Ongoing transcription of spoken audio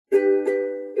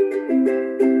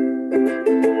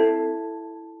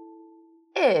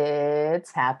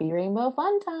It's Happy Rainbow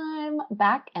Fun Time,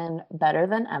 back and better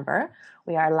than ever.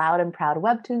 We are loud and proud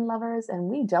webtoon lovers, and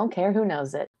we don't care who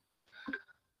knows it.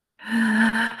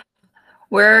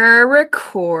 We're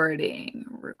recording.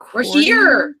 We're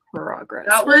here. Progress.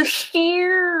 We're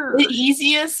here. The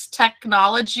easiest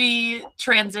technology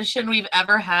transition we've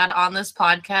ever had on this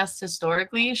podcast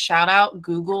historically. Shout out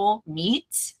Google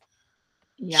Meet.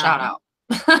 Yeah. Shout out.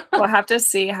 We'll have to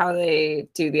see how they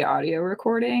do the audio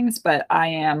recordings, but I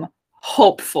am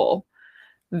hopeful.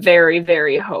 Very,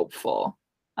 very hopeful.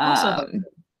 Awesome.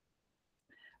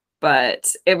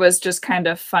 But it was just kind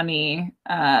of funny.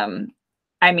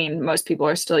 I mean, most people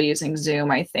are still using Zoom,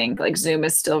 I think. Like, Zoom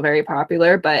is still very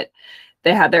popular, but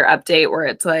they had their update where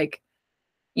it's like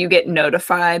you get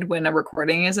notified when a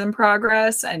recording is in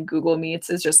progress, and Google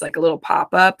Meets is just like a little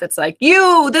pop-up that's like,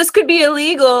 this could be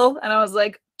illegal. And I was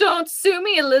like, don't sue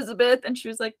me, Elizabeth. And she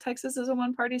was like, Texas is a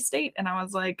one-party state. And I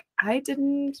was like,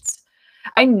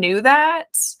 I knew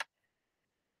that,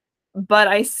 but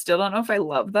I still don't know if I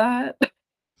love that.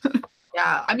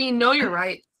 Yeah, I mean, no, you're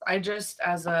right. I just,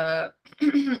 as a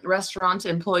restaurant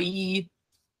employee,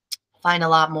 find a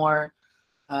lot more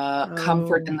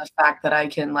comfort in the fact that I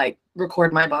can like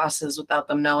record my bosses without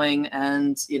them knowing,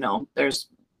 and there's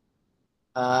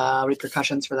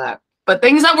repercussions for that. But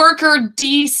things at work are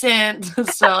decent,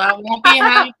 so that won't be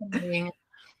happening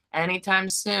anytime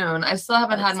soon. I still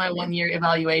haven't had my 1 year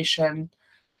evaluation,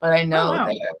 but I know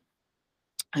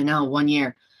I know 1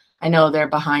 year. I know they're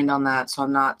behind on that, so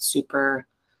I'm not super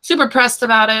pressed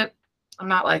about it. I'm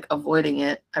not like avoiding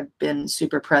it. I've been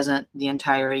super present the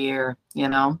entire year,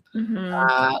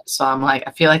 Mm-hmm. So I'm like,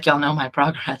 I feel like y'all know my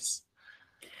progress.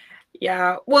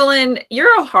 Yeah. Well, and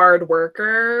you're a hard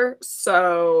worker.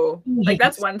 So like,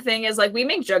 that's one thing is like, we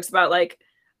make jokes about like,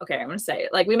 okay, I'm going to say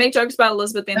it. Like, we make jokes about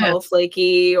Elizabeth being a little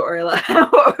flaky or like, kind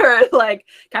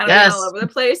of being all over the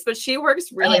place, but she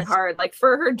works really hard. Like,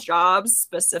 for her jobs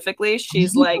specifically,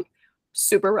 she's like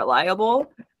super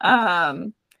reliable.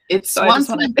 It's so one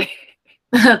thing.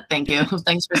 Thank you.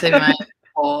 Thanks for saving my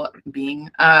whole being.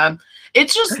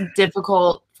 It's just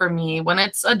difficult for me. When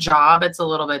it's a job, it's a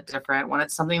little bit different. When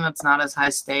it's something that's not as high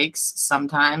stakes,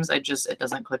 sometimes it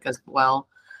doesn't click as well.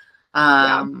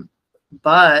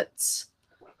 But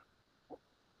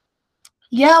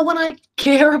yeah, when I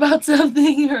care about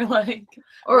something or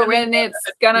when it's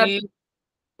gonna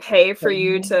pay for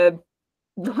you to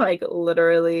like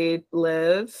literally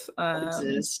live,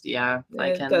 exist. Yeah,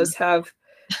 it does have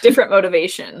different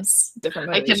motivations.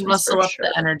 I can rustle up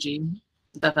the energy.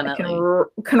 Definitely. I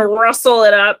can rustle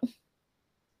it up.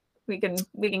 We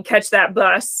can catch that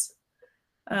bus.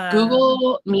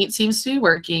 Google Meet seems to be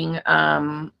working.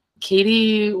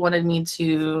 Katie wanted me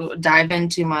to dive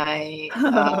into my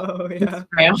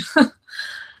Instagram.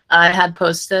 I had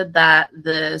posted that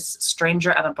this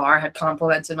stranger at a bar had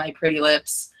complimented my pretty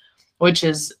lips, which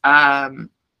is honestly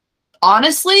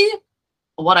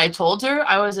what I told her.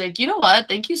 I was like, you know what?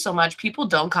 Thank you so much. People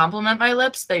don't compliment my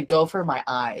lips. They go for my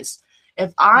eyes.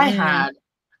 If I had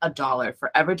 $1 for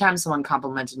every time someone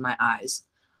complimented my eyes,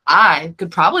 I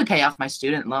could probably pay off my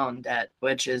student loan debt,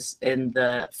 which is in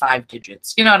the 5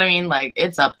 digits. You know what I mean? Like,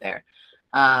 it's up there.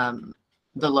 The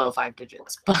low 5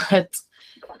 digits. But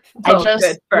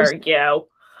good for you.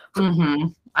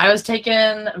 I was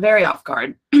taken very off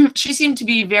guard. She seemed to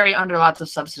be very under lots of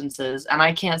substances, and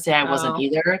I can't say I wasn't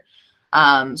either.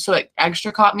 So it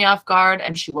extra caught me off guard,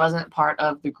 and she wasn't part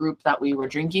of the group that we were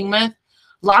drinking with.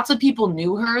 Lots of people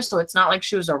knew her, so it's not like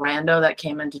she was a rando that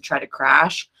came in to try to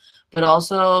crash. But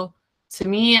also, to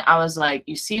me, I was like,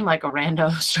 you seem like a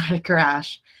rando who's trying to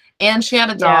crash. And she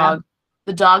had a dog. Yeah.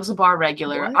 The dog's a bar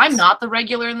regular. What? I'm not the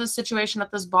regular in this situation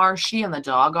at this bar. She and the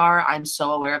dog are. I'm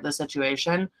so aware of the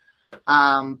situation.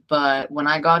 But when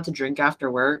I go out to drink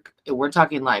after work, we're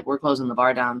talking like we're closing the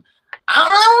bar down. I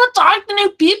don't really want to talk to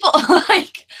new people.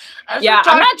 I'm not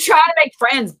trying to make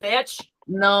friends, bitch.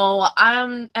 No,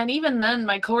 and even then,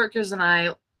 my coworkers and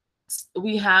I,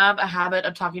 we have a habit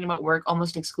of talking about work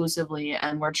almost exclusively,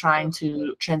 and we're trying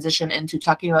to transition into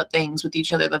talking about things with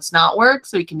each other that's not work,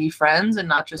 so we can be friends and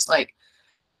not just like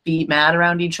be mad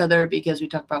around each other because we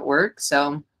talk about work.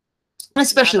 So,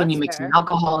 especially when you mix some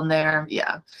alcohol in there,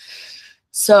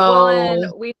 So, and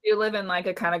we do live in like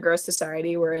a kind of gross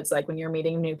society where it's like when you're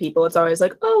meeting new people, it's always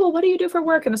like, oh, what do you do for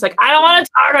work? And it's like, I don't want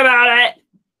to talk about it.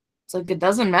 It's like, it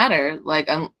doesn't matter. Like,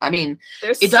 I mean,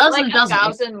 there's it doesn't, like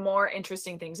 1,000 more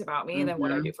interesting things about me than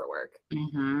what I do for work.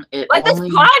 Like this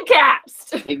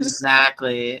podcast.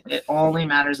 Exactly. It only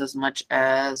matters as much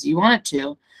as you want it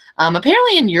to.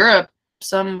 Apparently in Europe,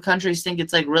 some countries think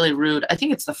it's like really rude. I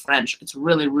think it's the French. It's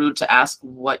really rude to ask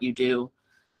what you do.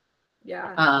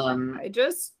 Yeah. I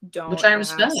just don't. Which I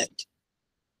respect.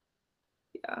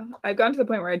 Yeah, I've gotten to the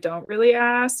point where I don't really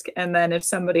ask, and then if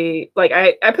somebody like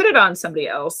I put it on somebody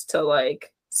else to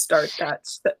like start that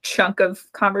chunk of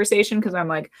conversation because I'm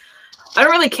like, I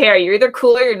don't really care. You're either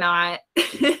cool or you're not.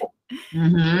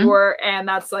 And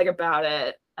that's like about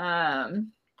it.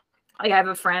 Like I have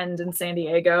a friend in San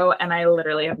Diego, and I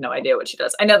literally have no idea what she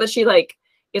does. I know that she like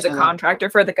is a contractor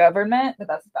for the government, but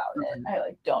that's about it. I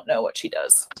like don't know what she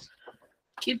does.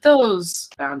 Keep those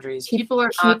boundaries. People are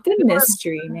keep the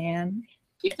mystery, man.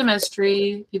 Keep the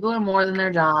mystery. People are more than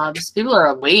their jobs. People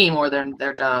are way more than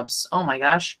their jobs. Oh my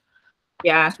gosh.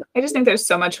 Yeah. I just think there's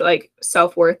so much like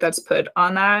self-worth that's put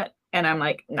on that. And I'm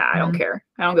like, nah, I don't care.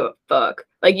 I don't give a fuck.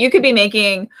 Like you could be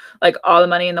making like all the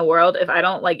money in the world. If I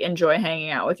don't like enjoy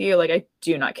hanging out with you, like I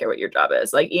do not care what your job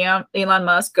is. Like Elon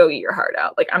Musk, go eat your heart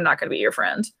out. Like I'm not going to be your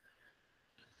friend.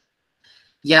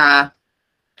 Yeah.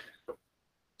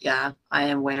 Yeah. I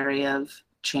am wary of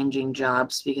changing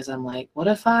jobs because I'm like, what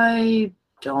if I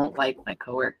don't like my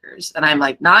coworkers? And I'm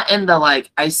like, not in the like,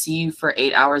 I see you for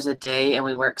 8 hours a day and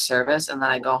we work service and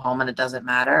then I go home and it doesn't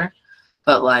matter.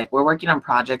 But like, we're working on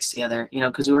projects together, you know,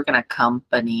 because we work in a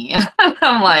company.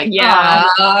 I'm like, yeah,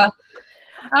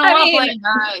 I mean, play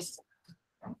nice.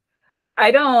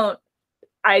 I don't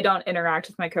interact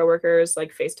with my coworkers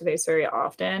like face to face very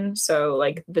often. So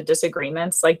like the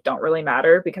disagreements like don't really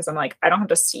matter because I'm like, I don't have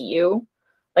to see you.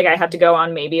 Like I have to go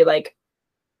on maybe like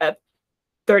a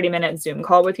 30-minute Zoom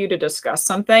call with you to discuss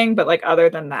something. But like other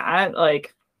than that,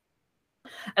 like I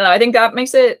don't know, I think that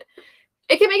makes it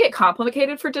can make it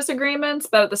complicated for disagreements,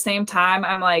 but at the same time,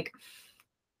 I'm like,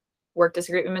 work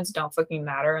disagreements don't fucking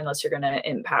matter unless you're gonna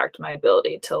impact my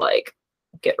ability to like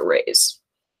get a raise,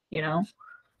 you know?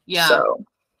 Yeah. So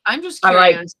I'm just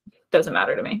curious. I'm like, doesn't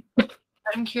matter to me.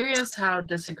 I'm curious how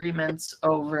disagreements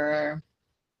over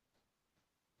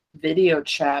video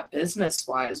chat business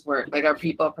wise work. Like, are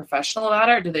people professional about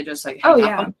it, or do they just like hang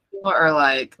up on people, or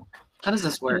like how does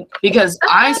this work? Because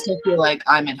I still feel like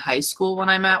I'm in high school when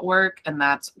I'm at work, and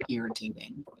that's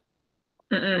irritating.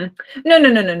 No.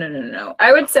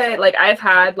 I would say like I've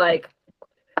had like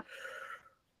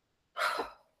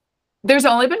there's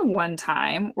only been one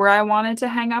time where I wanted to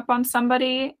hang up on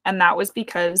somebody, and that was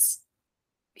because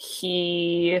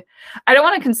I don't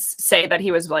want to say that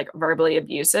he was like verbally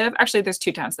abusive. Actually, there's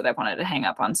 2 times that I wanted to hang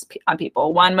up on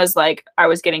people. One was like I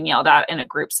was getting yelled at in a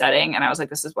group setting, and I was like,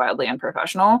 this is wildly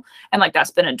unprofessional, and like that's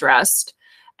been addressed.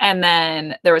 And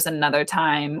then there was another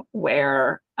time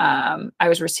where I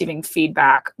was receiving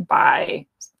feedback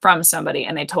from somebody,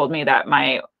 and they told me that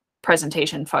my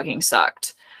presentation fucking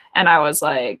sucked, and I was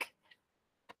like,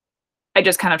 I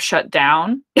just kind of shut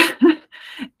down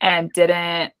and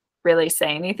didn't really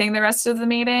say anything the rest of the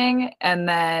meeting. And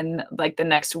then like the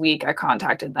next week I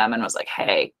contacted them and was like,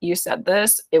 hey, you said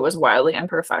this, it was wildly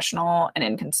unprofessional and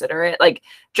inconsiderate. Like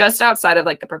just outside of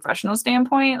like the professional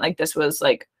standpoint, like this was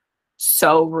like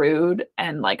so rude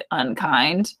and like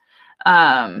unkind.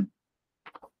 And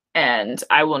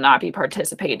I will not be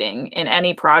participating in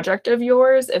any project of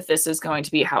yours if this is going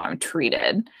to be how I'm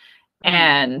treated.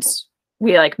 And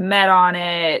we like met on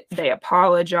it, they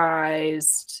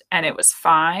apologized, and it was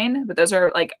fine. But those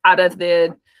are like out of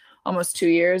the almost 2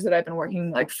 years that I've been working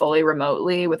like fully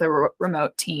remotely with a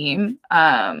remote team.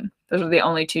 Those are the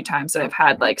only 2 times that I've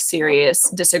had like serious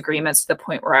disagreements to the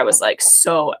point where I was like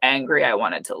so angry I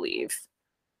wanted to leave.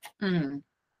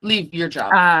 Leave your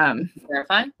job.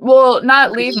 Verify? Well,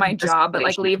 not leave my job, but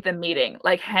like leave the meeting,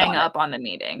 like hang up on the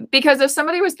meeting. Because if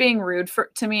somebody was being rude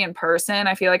to me in person,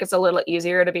 I feel like it's a little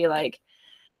easier to be like,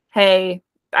 hey,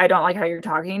 I don't like how you're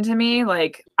talking to me.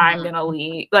 Like, I'm going to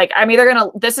leave. Like,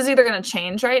 this is either going to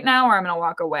change right now or I'm going to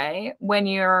walk away. When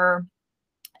you're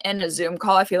in a Zoom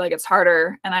call, I feel like it's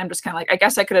harder. And I'm just kind of like, I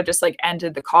guess I could have just like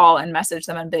ended the call and messaged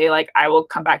them and be like, I will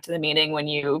come back to the meeting when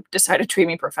you decide to treat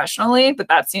me professionally. But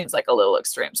that seems like a little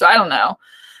extreme. So I don't know.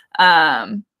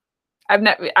 I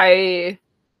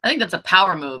think that's a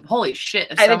power move. Holy shit.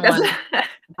 I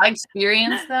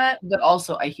experienced that, but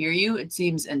also I hear you. It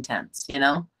seems intense, you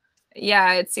know?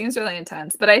 Yeah, it seems really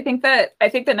intense. But I think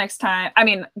the next time, I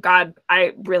mean, God,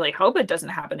 I really hope it doesn't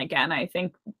happen again. I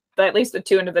think that at least the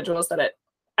 2 individuals that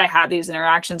I had these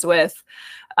interactions with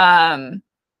have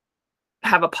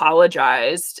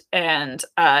apologized, and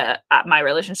my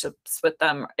relationships with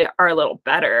them are a little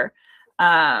better.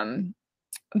 But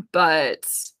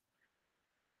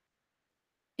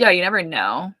yeah, you never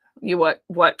know what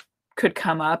could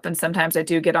come up. And sometimes I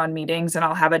do get on meetings and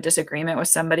I'll have a disagreement with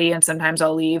somebody, and sometimes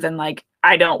I'll leave and like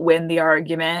I don't win the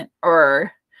argument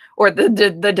or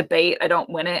the debate. I don't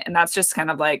win it, and that's just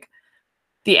kind of like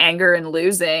the anger and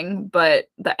losing. But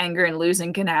the anger and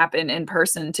losing can happen in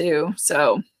person too.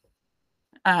 So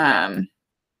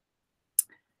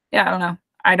Yeah, I don't know.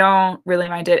 I don't really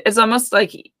mind it. It's almost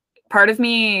like part of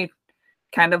me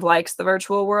kind of likes the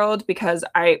virtual world because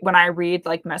when I read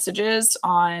like messages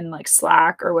on like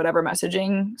Slack or whatever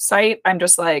messaging site, I'm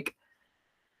just like,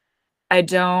 I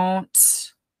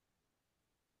don't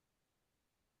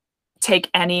take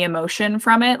any emotion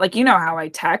from it. Like, you know how I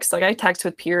text? Like I text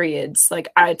with periods. Like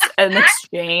it's an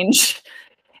exchange.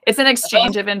 It's an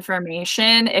exchange of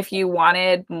information. If you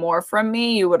wanted more from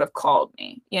me, you would have called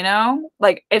me, you know?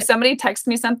 Like if somebody texts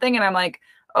me something and I'm like,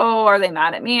 oh, are they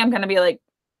mad at me? I'm going to be like,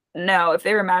 no, if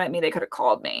they were mad at me, they could have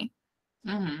called me.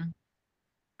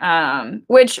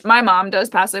 Which my mom does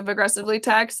passive aggressively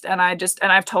text. And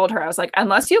I've told her, I was like,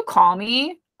 unless you call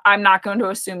me, I'm not going to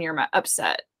assume you're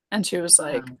upset. And she was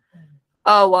like,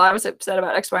 oh, well, I was upset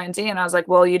about X, Y, and Z. And I was like,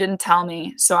 well, you didn't tell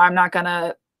me. So I'm not going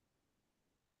to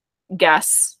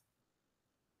guess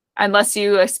unless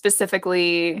you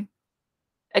specifically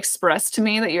express to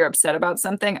me that you're upset about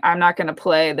something. I'm not going to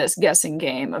play this guessing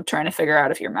game of trying to figure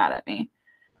out if you're mad at me.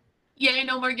 Yay,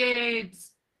 no more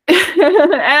games.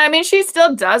 And I mean, she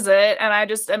still does it, and I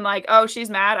just am like, oh, she's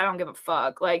mad, I don't give a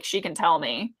fuck. Like, she can tell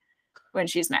me when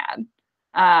she's mad.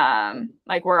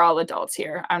 Like, we're all adults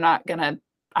here. I'm not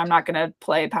gonna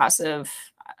play passive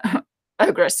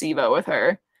aggressivo with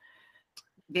her.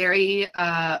 Very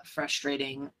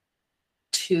frustrating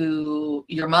to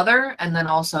your mother, and then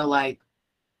also like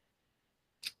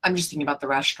I'm just thinking about the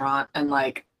restaurant and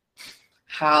like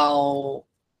how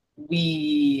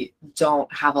we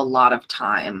don't have a lot of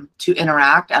time to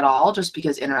interact at all, just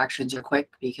because interactions are quick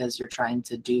because you're trying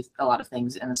to do a lot of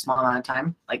things in a small amount of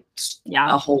time, like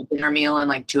a whole dinner meal in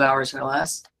like 2 hours or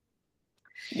less.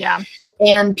 Yeah.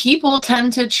 And people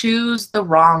tend to choose the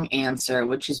wrong answer,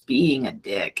 which is being a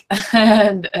dick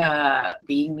and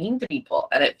being mean to people.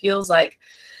 And it feels like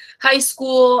high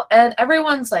school, and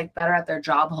everyone's like better at their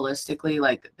job holistically.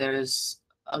 Like there's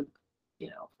a, you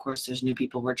know, of course there's new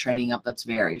people we're training up. That's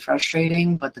very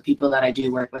frustrating. But the people that I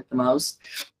do work with the most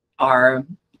are,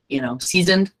 you know,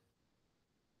 seasoned.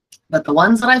 But the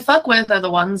ones that I fuck with are the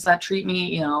ones that treat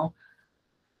me, you know,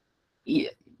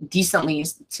 decently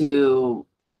to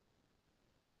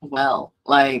well.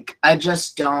 Like I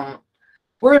just don't.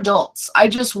 We're adults. I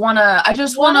just wanna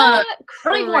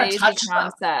crazy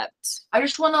concept. I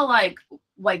just wanna like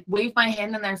wave my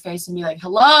hand in their face and be like,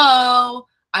 hello,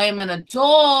 I am an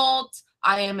adult.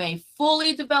 I am a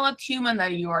fully developed human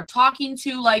that you are talking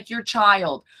to like your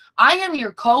child. I am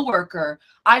your coworker.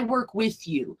 I work with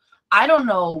you. I don't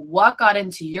know what got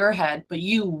into your head, but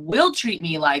you will treat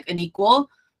me like an equal.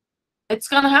 It's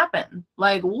gonna happen.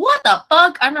 Like, what the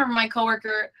fuck? I remember my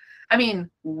coworker. I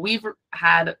mean, we've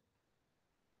had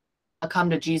a come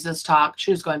to Jesus talk.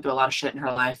 She was going through a lot of shit in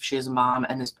her life. She was a mom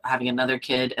and is having another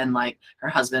kid, and like her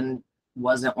husband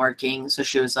wasn't working, so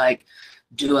she was like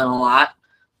doing a lot.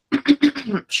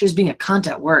 She was being a cunt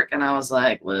at work, and I was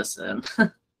like, listen,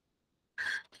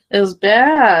 it was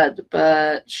bad.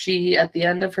 But she, at the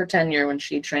end of her tenure, when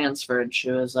she transferred,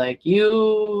 she was like,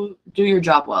 you do your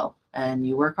job well and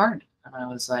you work hard. And I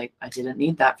was like, I didn't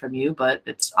need that from you, but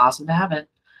it's awesome to have it.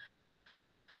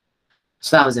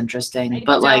 So that was interesting. I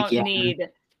but don't like, yeah. need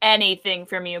anything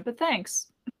from you, but thanks.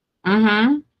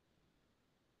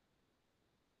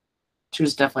 She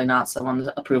was definitely not someone's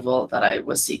approval that I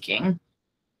was seeking.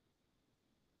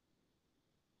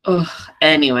 Ugh.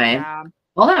 Anyway,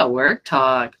 all that work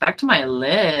talk. Back to my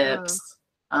lips.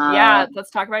 Yeah,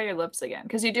 let's talk about your lips again,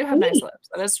 because you do have nice lips.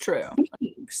 That is true.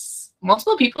 Thanks.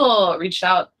 Multiple people reached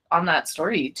out on that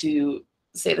story to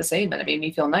say the same, and it made me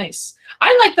feel nice.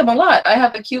 I like them a lot. I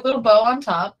have a cute little bow on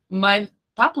top. My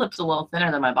top lip's a little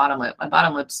thinner than my bottom lip. My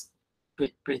bottom lip's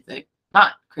pretty thick.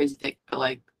 Not crazy thick, but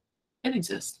like it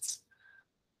exists.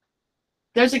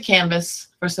 There's a canvas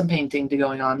for some painting to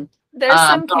going on. There's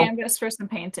some canvas for some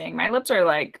painting. My lips are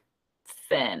like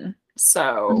thin,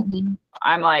 so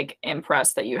I'm like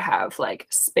impressed that you have like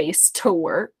space to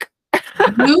work.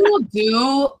 You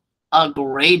do a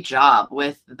great job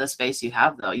with the space you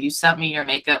have, though. You sent me your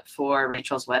makeup for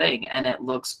Rachel's wedding, and it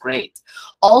looks great.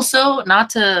 Also, not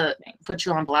to put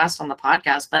you on blast on the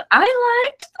podcast, but I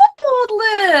liked the bold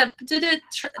lip. Did it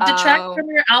detract from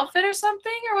your outfit or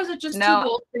something, or was it just too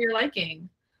bold for your liking?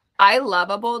 I love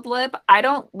a bold lip. I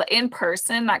don't, in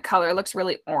person, that color looks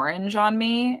really orange on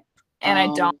me, and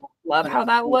I don't love how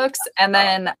that looks. And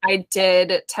then I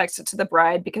did text it to the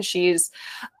bride because she's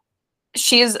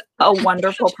a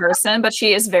wonderful person, but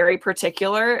she is very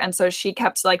particular. And so she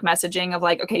kept like messaging of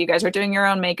like, okay, you guys are doing your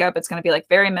own makeup. It's going to be like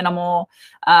very minimal.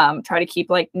 Try to keep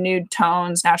like nude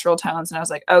tones, natural tones. And I was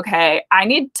like, okay, I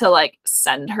need to like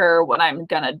send her what I'm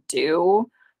going to do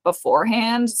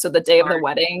beforehand. So the day of the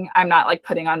wedding, I'm not like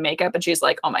putting on makeup, and she's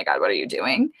like, oh my God, what are you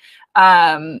doing?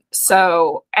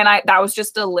 So, and that was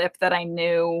just a lip that I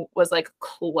knew was like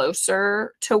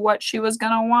closer to what she was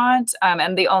gonna want.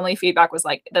 And the only feedback was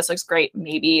like, this looks great,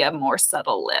 maybe a more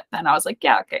subtle lip. And I was like,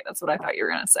 yeah, okay, that's what I thought you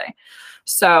were gonna say.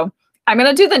 So I'm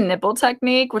gonna do the nipple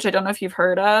technique, which I don't know if you've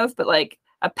heard of, but like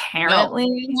apparently,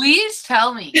 no, please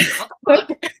tell me.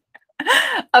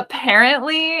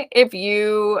 Apparently, if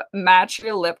you match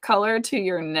your lip color to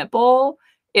your nipple,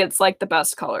 it's like the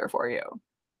best color for you.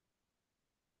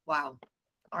 Wow.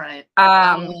 All right.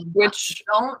 Which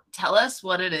don't tell us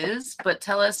what it is, but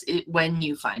tell us it when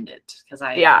you find it, because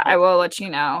I will let you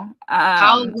know.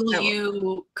 How will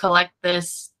you collect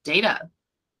this data?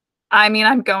 I mean,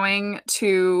 I'm going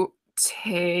to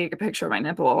take a picture of my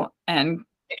nipple and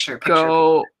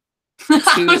go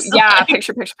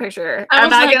to picture. I'm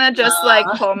not gonna just like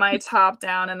pull my top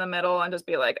down in the middle and just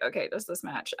be like, okay, does this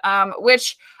match?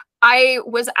 Which I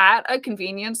was at a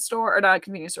convenience store, or not a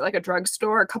convenience store, like a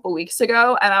drugstore a couple weeks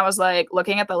ago, and I was like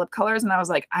looking at the lip colors, and I was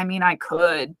like, I mean, I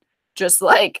could just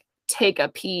like take a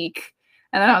peek,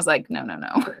 and then I was like, no.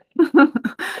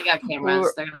 They got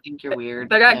cameras. They're gonna think you're weird.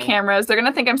 They got cameras. They're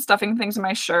gonna think I'm stuffing things in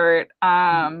my shirt.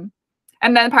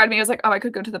 And then part of me was like, oh, I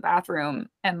could go to the bathroom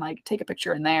and like take a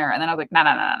picture in there. And then I was like, no.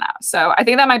 So I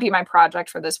think that might be my project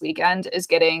for this weekend, is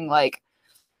getting like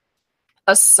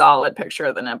a solid picture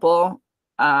of the nipple.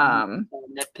 And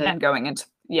going into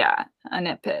a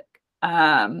nip pick.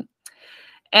 And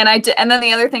then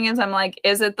the other thing is, I'm like,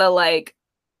 is it the like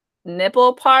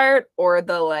nipple part or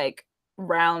the like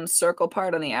round circle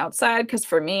part on the outside? Because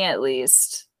for me, at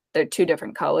least, they're two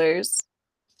different colors.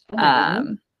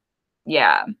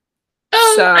 Yeah.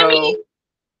 So I mean,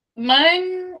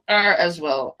 mine are as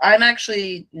well. I'm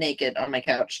actually naked on my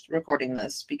couch recording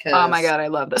this because oh my God, I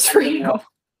love this for you.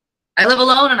 I live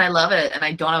alone and I love it, and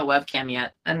I don't have a webcam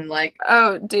yet. And like,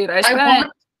 oh, dude, I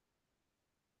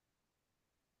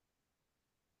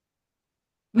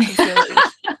Go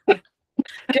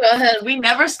ahead. We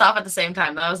never stop at the same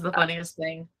time. That was the funniest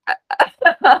thing.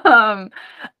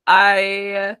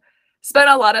 I spent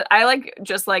a lot of, I like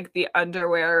just like the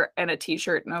underwear and a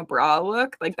t-shirt, no bra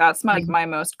look. Like that's my, like my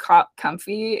most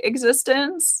comfy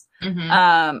existence.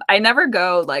 I never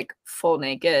go like full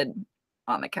naked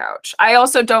on the couch. I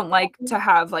also don't like to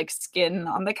have like skin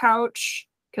on the couch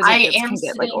because it can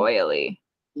get like oily.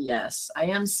 Yes, I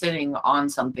am sitting on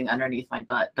something underneath my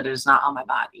butt, but it is not on my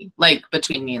body, like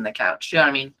between me and the couch. You know what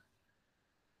I mean?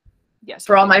 Yes.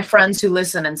 For all my friends who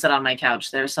listen and sit on my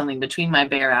couch, there's something between my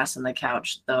bare ass and the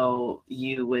couch, though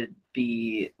you would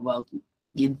be, well,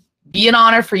 you'd be an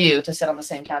honor for you to sit on the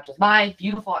same couch with my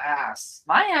beautiful ass.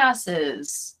 My ass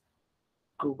is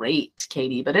great,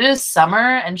 Katie, but it is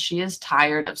summer and she is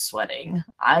tired of sweating.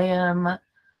 Can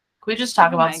we just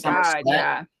talk about summer sweat?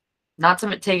 Yeah. Not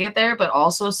to take it there, but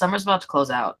also summer's about to close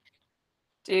out.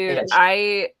 Dude,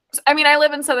 I mean, I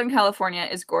live in Southern California.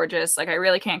 It's gorgeous. Like, I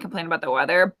really can't complain about the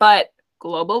weather, but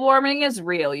global warming is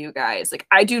real, you guys. Like,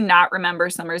 I do not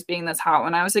remember summers being this hot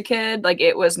when I was a kid. Like,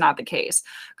 it was not the case.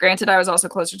 Granted, I was also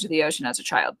closer to the ocean as a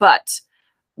child, but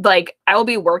like, I will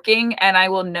be working and I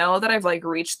will know that I've like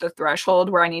reached the threshold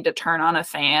where I need to turn on a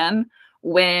fan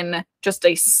when just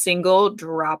a single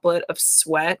droplet of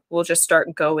sweat will just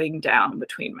start going down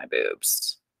between my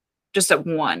boobs. Just at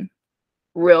one.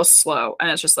 Real slow, and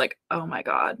it's just like, oh my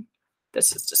God,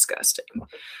 this is disgusting.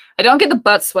 I don't get the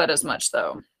butt sweat as much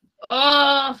though.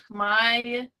 Oh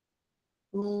my,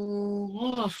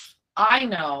 I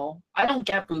know I don't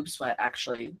get boob sweat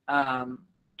actually.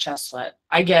 Chest sweat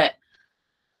I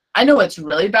know it's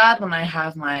really bad when I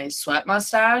have my sweat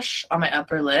mustache on my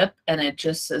upper lip and it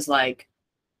just is like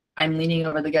I'm leaning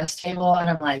over the guest table and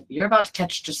I'm like, you're about to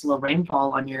catch just a little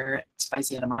rainfall on your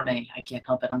spicy edamame. I can't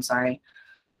help it, I'm sorry.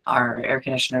 Our air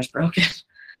conditioner's broken.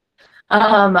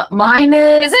 Mine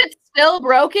is it still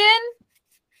broken?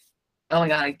 Oh my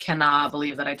God, I cannot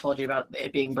believe that I told you about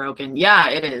it being broken. Yeah,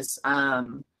 it is.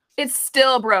 It's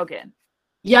still broken.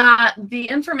 Yeah, the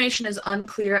information is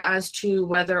unclear as to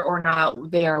whether or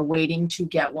not they are waiting to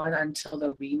get one until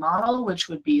the remodel, which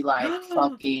would be like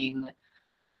fucking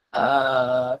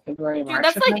February, March. Dude,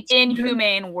 that's like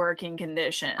inhumane working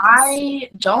conditions.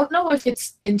 I don't know if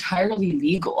it's entirely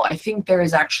legal. I think there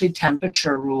is actually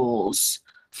temperature rules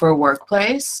for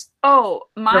workplace. Oh,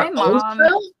 my mom.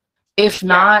 If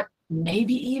not,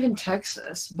 maybe even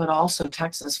Texas, but also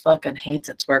Texas fucking hates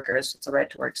its workers. It's a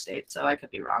right to work state, so I could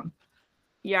be wrong.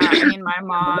 Yeah, I mean, my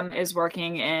mom is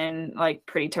working in like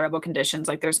pretty terrible conditions.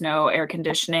 Like there's no air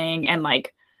conditioning and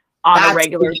like on a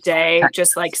regular day,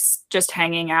 just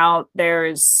hanging out.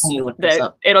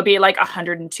 It'll be like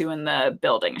 102 in the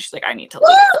building. She's like, I need to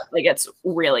leave. Like, it's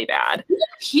really bad.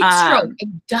 Heat stroke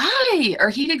and die, or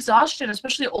heat exhaustion,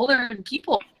 especially older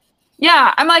people.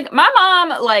 Yeah, I'm like, my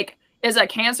mom like is a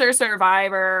cancer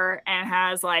survivor and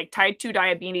has like type 2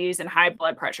 diabetes and high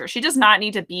blood pressure. She does not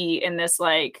need to be in this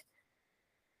like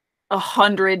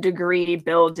 100-degree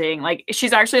building. Like,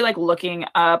 she's actually like looking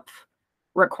up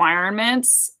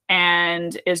requirements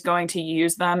and is going to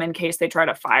use them in case they try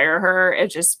to fire her.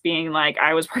 It's just being like,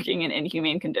 I was working in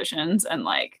inhumane conditions, and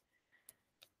like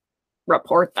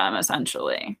report them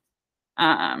essentially.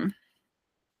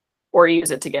 Or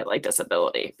use it to get like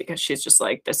disability, because she's just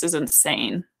like, this is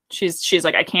insane. She's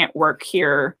like, I can't work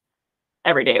here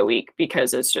every day a week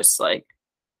because it's just like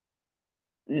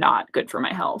not good for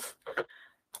my health.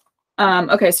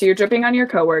 Okay, so you're dripping on your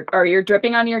coworker, or you're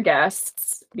dripping on your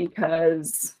guests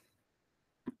because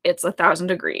it's 1,000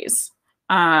 degrees.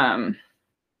 You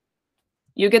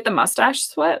get the mustache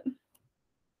sweat.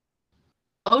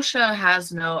 OSHA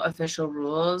has no official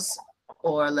rules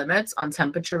or limits on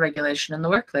temperature regulation in the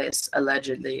workplace,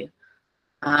 allegedly.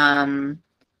 Seems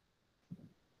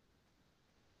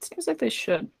like they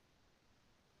should.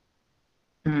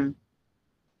 Hmm.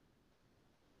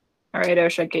 All right,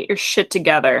 OSHA, get your shit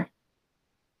together.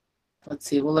 Let's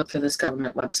see. We'll look for this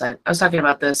government website. I was talking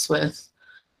about this with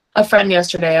a friend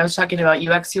yesterday. I was talking about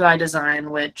UX UI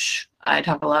design, which I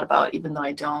talk a lot about, even though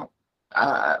I don't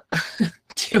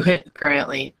do it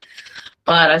currently.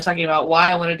 But I was talking about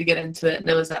why I wanted to get into it, and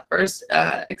it was that first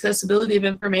accessibility of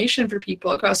information for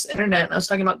people across the internet. And I was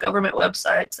talking about government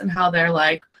websites and how they're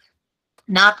like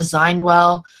not designed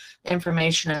well.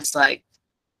 Information is like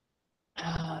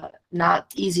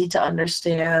not easy to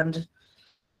understand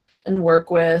and work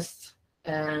with,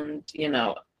 and you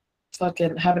know,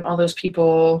 fucking having all those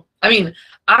people. I mean,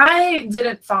 I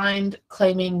didn't find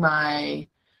claiming my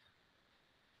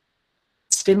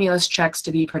stimulus checks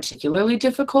to be particularly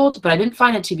difficult, but I didn't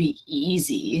find it to be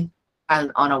easy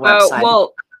on a website.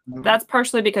 Well, that's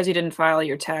partially because you didn't file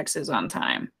your taxes on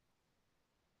time.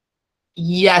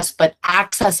 Yes, but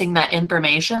accessing that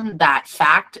information, that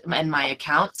fact in my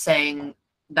account saying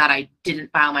that I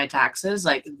didn't file my taxes,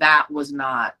 like that was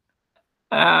not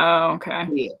okay.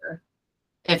 clear,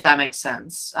 if that makes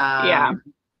sense. Yeah.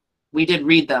 We did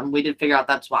read them. We did figure out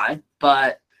that's why.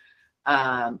 But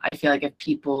I feel like if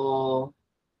people,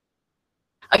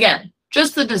 again,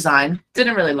 just the design,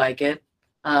 didn't really like it.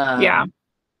 Yeah.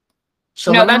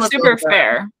 So no, that's super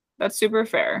fair. That's super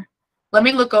fair. Let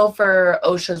me look over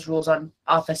OSHA's rules on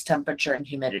office temperature and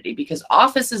humidity, because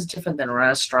office is different than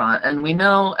restaurant. And we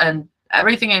know, and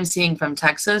everything I'm seeing from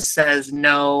Texas says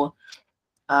no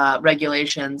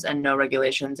regulations and no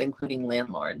regulations, including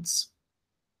landlords.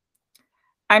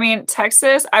 I mean,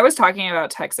 Texas, I was talking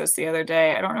about Texas the other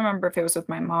day. I don't remember if it was with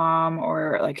my mom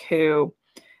or like who,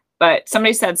 but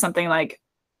somebody said something like,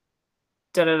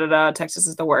 da da da da, Texas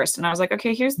is the worst. And I was like,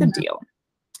 okay, here's the deal.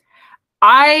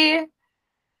 I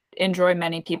enjoy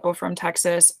many people from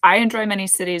Texas. I enjoy many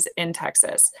cities in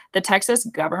Texas. The Texas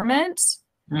government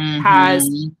has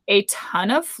a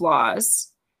ton of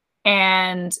flaws.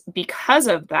 And because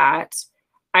of that,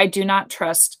 I do not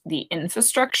trust the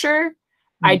infrastructure.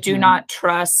 I do not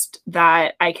trust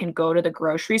that I can go to the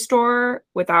grocery store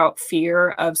without fear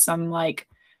of some like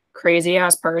crazy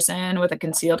ass person with a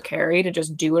concealed carry to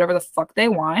just do whatever the fuck they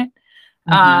want.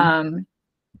 And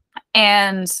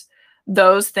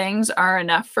those things are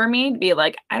enough for me to be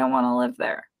like, I don't want to live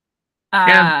there.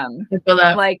 I feel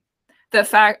that. Like the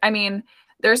fact, I mean,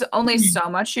 there's only so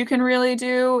much you can really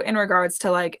do in regards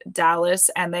to like Dallas,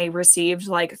 and they received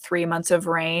like 3 months of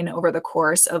rain over the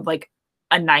course of like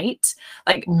a night.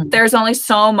 Like there's only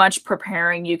so much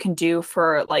preparing you can do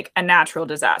for like a natural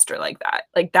disaster like that.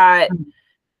 Like that,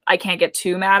 I can't get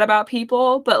too mad about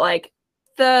people, but like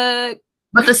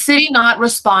But the city not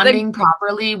responding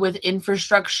properly with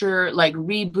infrastructure, like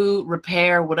reboot,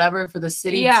 repair, whatever, for the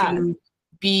city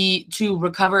to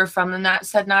recover from the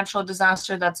said natural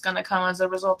disaster that's going to come as a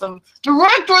result of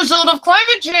direct result of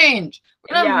climate change.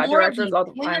 Direct result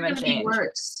of climate change.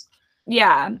 Worse.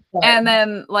 Yeah, and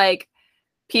then like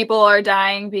people are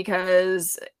dying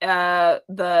because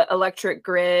the electric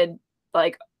grid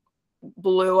like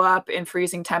blew up in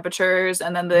freezing temperatures,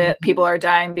 and then the people are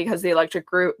dying because the electric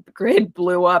grid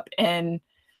blew up in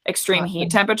extreme heat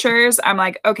temperatures. I'm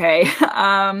like, okay,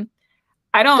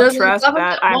 I don't trust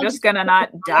that. I'm just gonna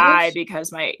not die because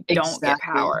don't get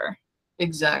power.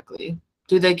 Exactly.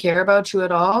 Do they care about you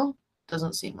at all?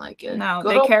 Doesn't seem like it. No,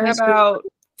 they care about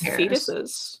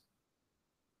fetuses.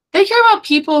 They care about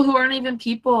people who aren't even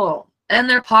people and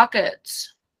their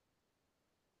pockets.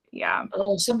 Yeah.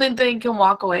 Oh, something they can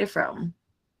walk away from.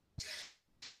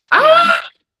 Yeah.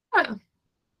 It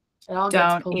all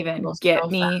gets Don't even political get so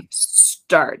me fast.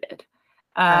 started.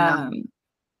 I know.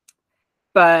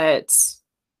 But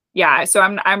yeah, so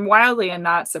I'm wildly and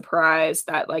not surprised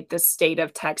that like the state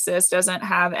of Texas doesn't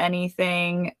have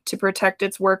anything to protect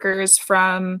its workers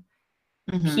from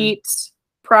heat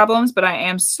problems, but I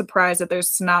am surprised that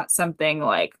there's not something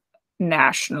like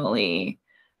nationally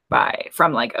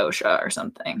from like OSHA or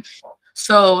something.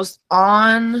 So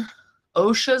on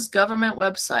OSHA's government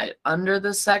website, under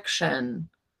the section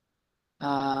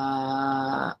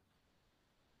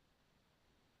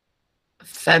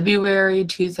February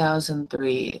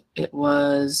 2003, it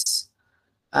was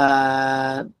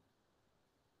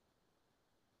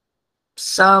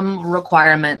some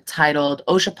requirement titled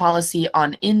OSHA Policy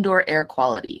on Indoor Air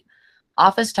Quality,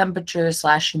 Office Temperature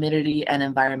 / Humidity, and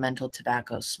Environmental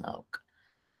Tobacco Smoke.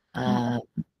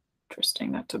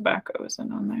 Interesting that tobacco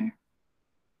isn't on there.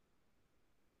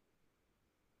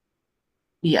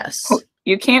 Yes.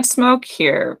 You can't smoke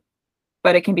here,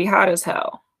 but it can be hot as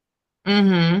hell.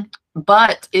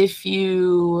 But if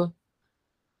you...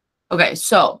 Okay,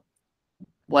 so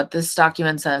what this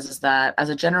document says is that, as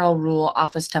a general rule,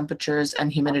 office temperatures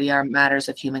and humidity are matters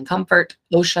of human comfort.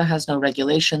 OSHA has no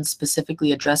regulations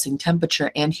specifically addressing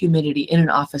temperature and humidity in an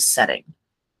office setting.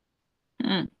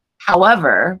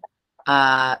 However,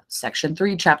 Section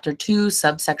 3, Chapter 2,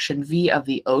 Subsection V of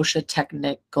the OSHA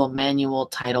Technical Manual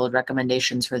titled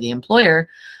Recommendations for the Employer,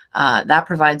 that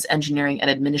provides engineering and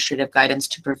administrative guidance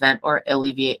to prevent or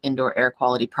alleviate indoor air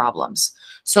quality problems.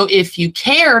 So if you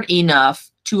cared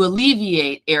enough to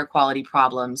alleviate air quality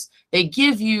problems, they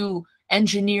give you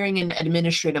engineering and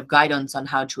administrative guidance on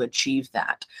how to achieve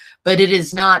that. But it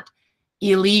is not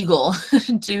illegal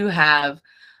to have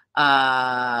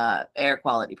air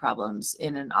quality problems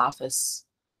in an office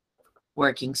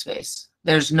working space.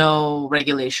 There's no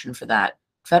regulation for that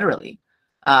federally,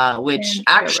 which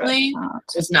actually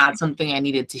is not something I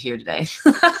needed to hear today.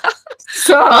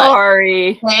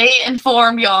 Sorry. Stay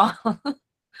informed, y'all.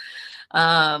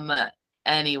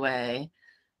 Anyway,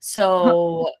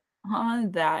 so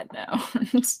on that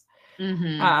note,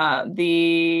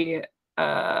 the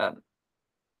air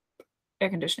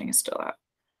conditioning is still out.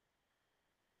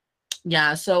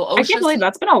 Yeah, so OSHA, I can't believe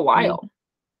that's been a while.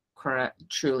 Correct,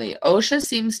 truly. OSHA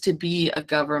seems to be a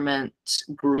government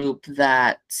group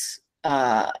that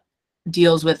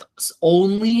deals with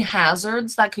only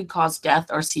hazards that could cause death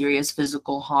or serious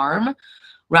physical harm,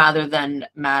 rather than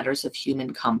matters of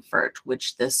human comfort,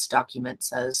 which this document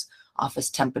says office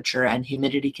temperature and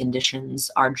humidity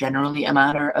conditions are generally a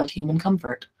matter of human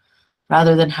comfort,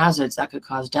 rather than hazards that could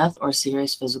cause death or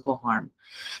serious physical harm.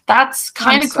 That's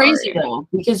kind of crazy, though,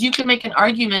 because you can make an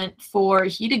argument for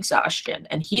heat exhaustion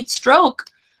and heat stroke,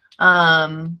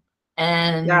 and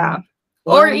yeah.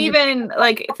 Or even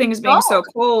like things being so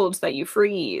cold that you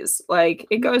freeze. Like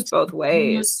it goes both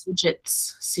ways.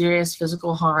 Digits, serious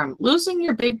physical harm. Losing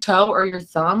your big toe or your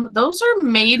thumb, those are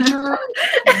major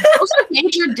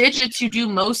major digits. You do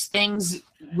most things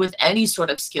with any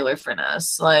sort of skill or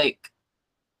finesse. Like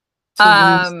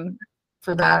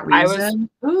for that reason.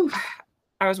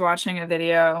 I was watching a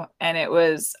video and it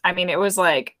was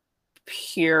like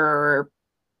pure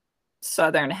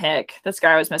Southern hick. This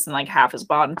guy was missing like half his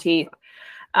bottom teeth.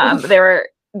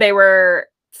 They were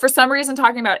for some reason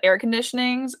talking about air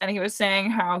conditionings, and he was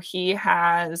saying how he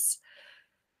has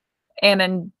a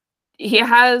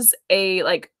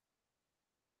like,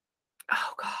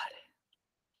 oh god,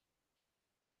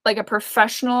 like a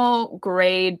professional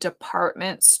grade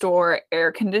department store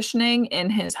air conditioning in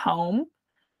his home.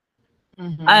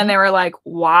 And they were like,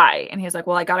 why? And he's like,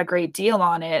 well, I got a great deal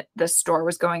on it. The store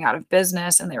was going out of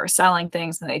business and they were selling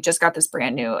things, and they just got this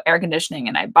brand new air conditioning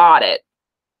and I bought it.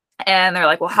 And they're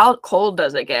like, well, how cold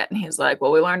does it get? And he's like,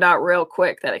 well, we learned out real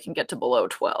quick that it can get to below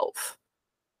 12.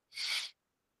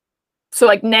 So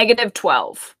like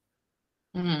 -12.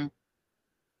 And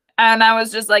I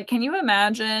was just like, can you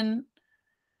imagine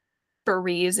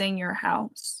freezing your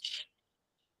house?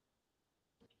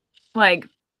 Like,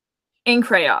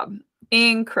 incredible.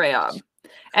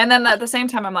 And then at the same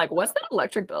time, I'm like, what's that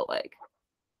electric bill like?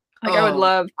 Like, I would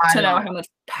love to know how much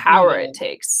power it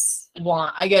takes.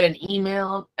 I get an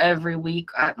email every week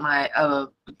at my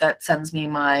that sends me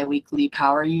my weekly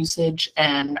power usage,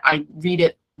 and I read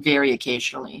it very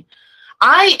occasionally.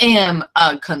 I am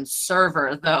a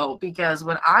conserver, though, because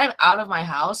when I'm out of my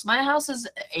house is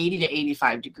 80 to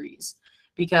 85 degrees.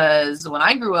 Because when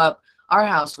I grew up, our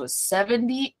house was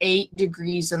 78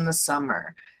 degrees in the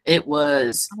summer. It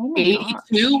was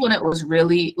 82 when it was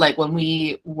really, like, when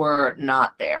we were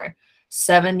not there.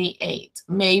 78,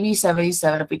 maybe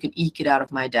 77 if we could eke it out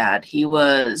of my dad. He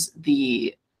was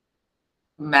the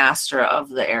master of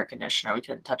the air conditioner. We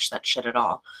couldn't touch that shit at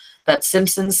all. That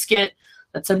Simpsons skit,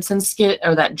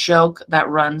 or that joke that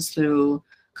runs through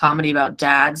comedy about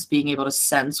dads being able to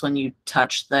sense when you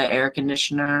touch the air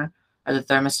conditioner or the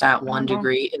thermostat 1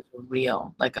 degree is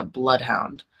real, like a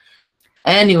bloodhound.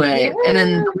 Anyway, and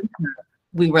then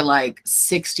we were like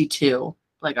 62.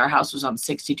 Like our house was on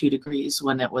 62 degrees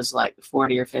when it was like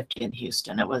 40 or 50 in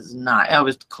Houston. It was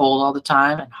cold all the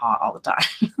time and hot all the time.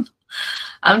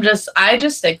 I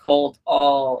just stay cold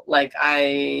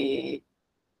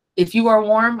if you are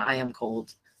warm, I am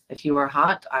cold. If you are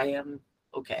hot, I am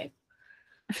okay.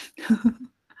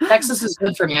 Texas is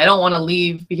good for me. I don't want to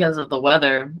leave because of the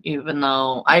weather, even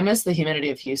though I miss the humidity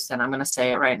of Houston. I'm going to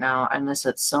say it right now. I miss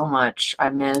it so much. I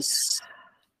miss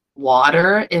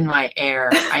water in my air.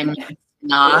 I miss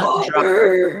not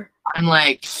dry. I'm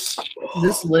like,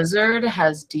 this lizard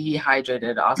has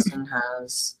dehydrated. Austin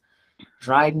has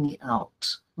dried me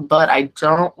out. But I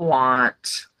don't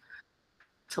want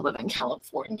to live in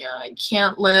California. I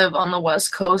can't live on the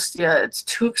West Coast yet. It's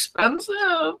too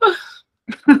expensive.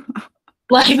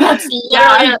 Like that's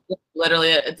literally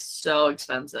it. It's so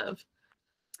expensive.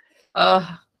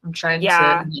 I'm trying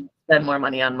to spend more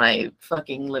money on my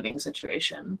fucking living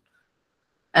situation.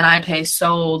 And I pay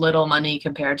so little money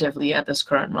comparatively at this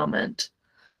current moment.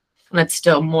 And it's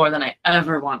still more than I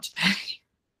ever want to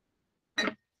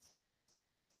pay.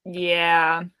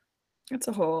 Yeah. It's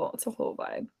a whole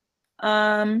vibe.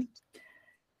 Do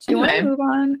you want to move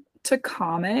on to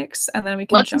comics and then we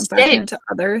can jump back into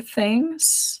other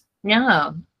things?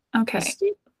 Yeah. Okay.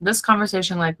 This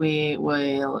conversation, like, we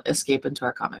will escape into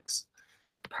our comics.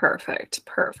 Perfect.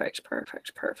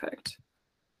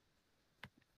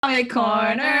 Comic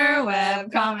Corner,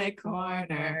 Web Comic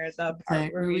Corner, the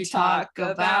part where we talk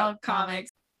about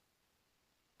comics.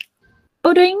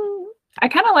 Boing! I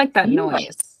kind of like that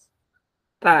noise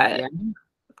that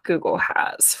Google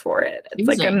has for it. It's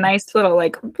like a nice little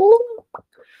like boop.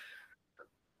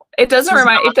 It does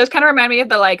kind of remind me of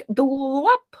the like boop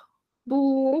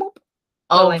boop.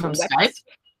 Oh, like from wet. Skype?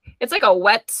 It's like a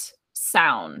wet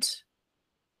sound.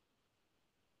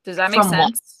 Does that make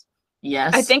sense?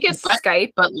 Yes. I think it's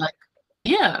Skype. But like,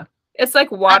 yeah. It's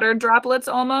like water droplets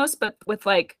almost, but with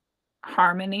like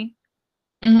harmony.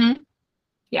 Mm-hmm.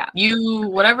 Yeah.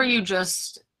 Whatever you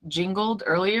just jingled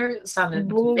earlier sounded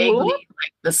vaguely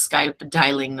like the Skype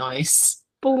dialing noise.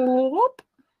 Boop.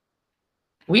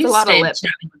 We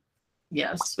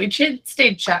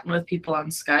stayed chatting with people on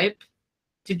Skype.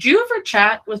 Did you ever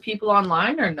chat with people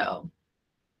online or no?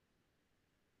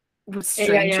 With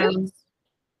strangers?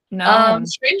 No.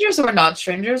 Strangers or not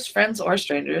strangers, friends or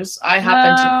strangers. I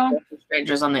happen to know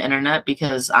strangers on the internet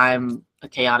because I'm a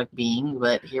chaotic being,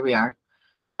 but here we are.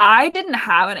 I didn't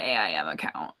have an AIM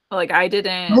account. Like, I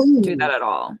didn't do that at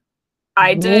all.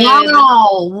 I did.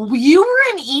 Wow. You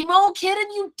were an emo kid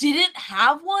and you didn't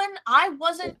have one? I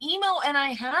wasn't emo and I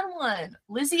had one.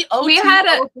 Lizzie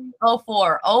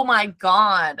 0204. Oh my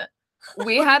God.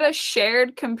 We had a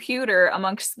shared computer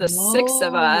amongst the 6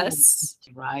 of us.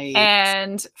 Right.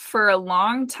 And for a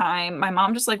long time, my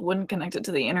mom just like wouldn't connect it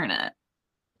to the internet.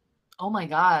 Oh my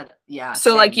God. Yeah.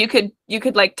 So like you could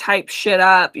like type shit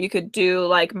up. You could do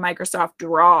like Microsoft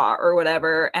Draw or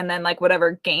whatever, and then like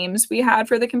whatever games we had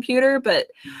for the computer. But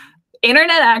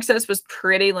internet access was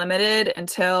pretty limited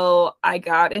until I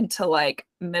got into like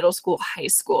middle school, high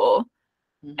school.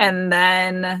 Mm-hmm. And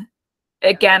then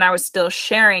again, I was still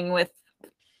sharing with,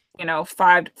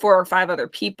 4 or 5 other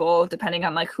people, depending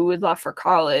on like who was left for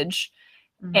college.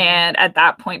 Mm-hmm. And at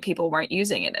that point, people weren't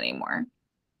using it anymore.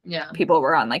 Yeah. People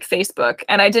were on like Facebook,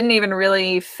 and I didn't even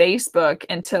really Facebook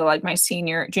until like my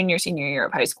senior year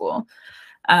of high school.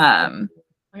 I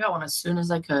got one as soon as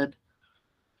I could.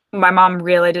 My mom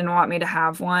really didn't want me to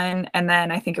have one. And then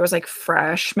I think it was like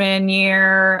freshman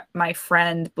year, my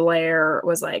friend Blair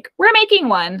was like, we're making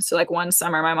one. So like one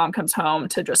summer, my mom comes home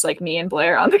to just like me and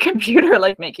Blair on the computer,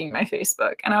 like making my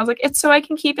Facebook. And I was like, it's so I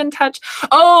can keep in touch.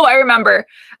 Oh, I remember.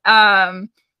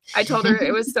 I told her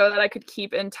it was so that I could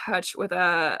keep in touch with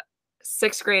a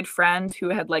 6th grade friend who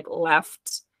had like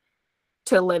left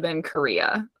to live in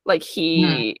Korea. Like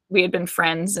we had been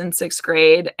friends in 6th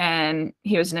grade and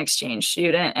he was an exchange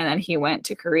student, and then he went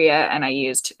to Korea and I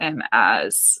used him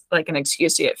as like an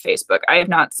excuse to get Facebook. I have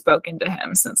not spoken to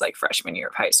him since like freshman year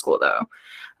of high school though.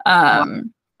 I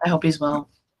hope he's well.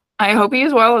 I hope he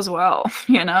is well as well,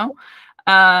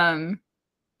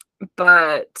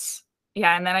 but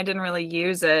yeah, and then I didn't really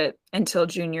use it until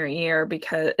junior year and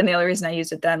the only reason I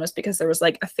used it then was because there was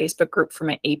like a Facebook group for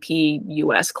my AP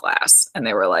US class, and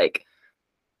they were like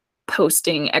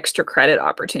posting extra credit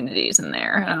opportunities in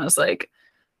there. And I was like,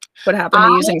 what happened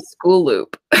to using School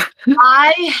Loop?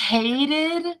 I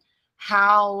hated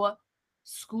how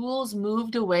schools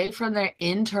moved away from their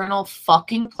internal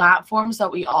fucking platforms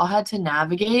that we all had to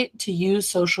navigate to use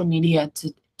social media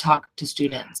to talk to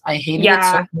students. I hated it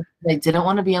so much. I didn't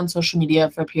want to be on social media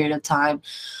for a period of time,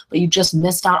 but you just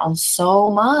missed out on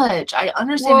so much. I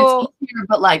understand it's easier,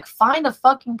 but like find a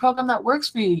fucking program that works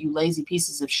for you, you lazy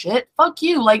pieces of shit. Fuck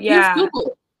you. Like use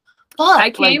Google. Fuck.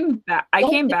 I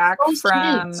came back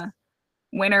from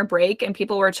winter break and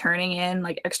people were turning in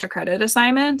like extra credit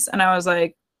assignments and I was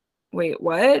like, wait,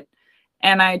 what?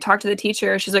 And I talked to the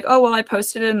teacher. She's like, oh, well, I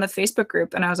posted it in the Facebook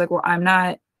group. And I was like, well, I'm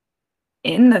not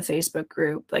in the Facebook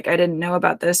group. Like, I didn't know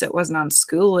about this. It wasn't on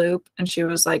School Loop. And she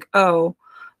was like, oh,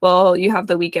 well, you have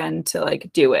the weekend to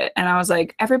like do it. And I was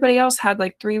like, everybody else had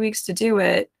like 3 weeks to do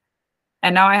it.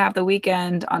 And now I have the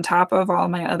weekend on top of all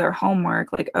my other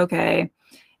homework. Like, okay.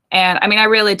 And I mean, I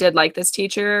really did like this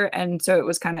teacher. And so it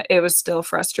was still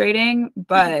frustrating,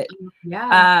 but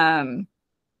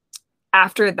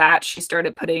after that, she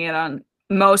started putting it on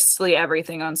mostly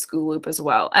everything on School Loop as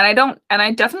well. And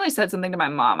I definitely said something to my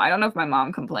mom. I don't know if my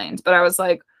mom complained, but I was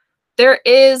like, there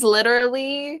is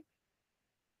literally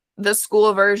the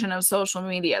school version of social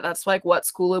media. That's like what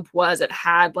School Loop was. It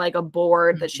had like a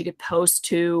board that she could post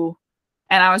to.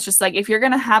 And I was just like, if you're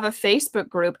going to have a Facebook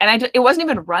group, and it wasn't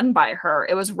even run by her.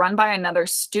 It was run by another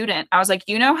student. I was like,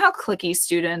 you know how cliquey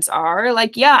students are?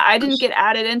 Like, yeah, I didn't get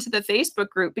added into the Facebook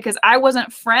group because I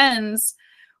wasn't friends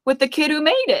with the kid who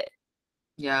made it.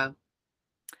 Yeah.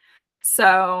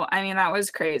 So, I mean, that was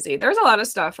crazy. There's a lot of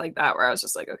stuff like that where I was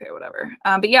just like, okay, whatever.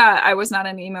 But yeah, I was not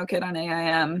an emo kid on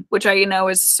AIM, which I know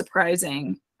is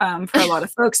surprising for a lot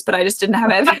of folks, but I just didn't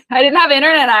have it. I didn't have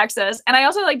internet access. And I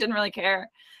also like didn't really care.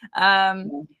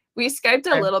 We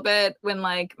Skyped a little bit when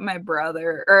like my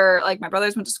brothers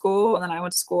went to school and then I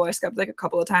went to school. I Skyped like a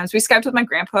couple of times. We Skyped with my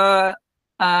grandpa.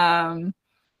 And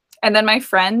then my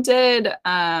friend did,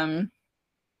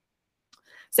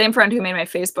 same friend who made my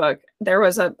Facebook. There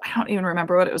was I don't even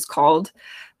remember what it was called,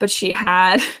 but she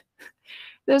had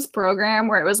this program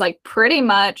where it was like pretty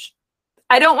much,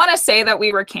 I don't want to say that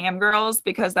we were cam girls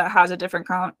because that has a different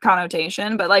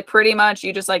connotation, but like pretty much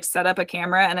you just like set up a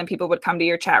camera and then people would come to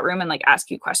your chat room and like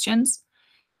ask you questions.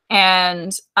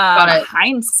 And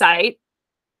hindsight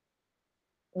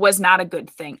was not a good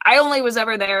thing. I only was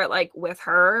ever there like with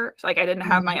her. Like I didn't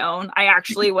have my own. I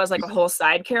actually was like a whole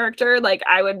side character. Like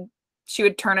she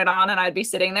would turn it on and I'd be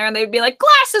sitting there and they'd be like,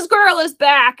 Glasses Girl is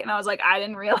back. And I was like, I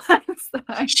didn't realize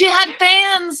that. She had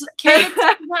fans. Kids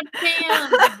had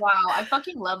fans. Wow. I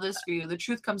fucking love this for you. The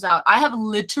truth comes out. I have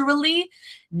literally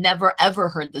never, ever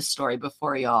heard this story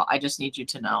before, y'all. I just need you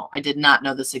to know. I did not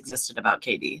know this existed about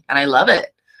Katie. And I love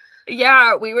it.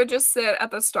 Yeah. We would just sit at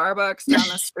the Starbucks down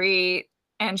the street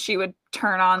and she would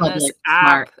turn on this app.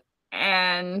 Smart.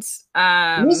 And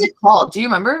what was it called? Do you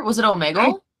remember? Was it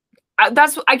Omegle?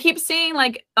 I keep seeing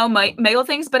like Omegle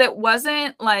things, but it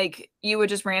wasn't like you would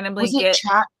just randomly get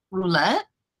chat roulette.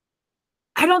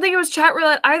 I don't think it was chat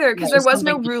roulette either because there was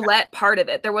no roulette part of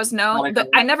it. There was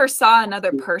I never saw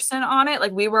another person on it.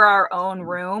 Like we were our own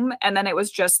room, and then it was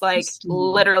just like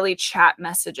literally chat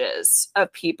messages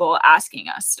of people asking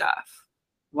us stuff.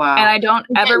 Wow! And I don't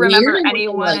ever remember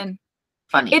anyone.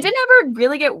 Funny. It didn't ever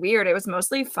really get weird. It was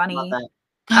mostly funny.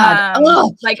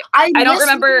 God, like I don't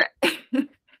remember.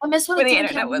 I miss when the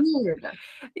internet was weird.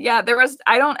 Yeah,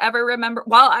 I don't ever remember.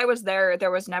 While I was there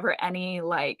was never any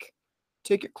like,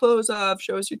 take your clothes off,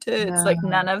 show us your tits, like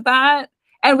none of that.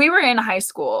 And we were in high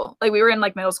school. Like we were in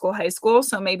like middle school, high school.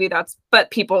 So maybe but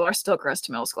people are still gross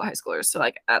to middle school, high schoolers. So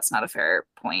like, that's not a fair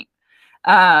point.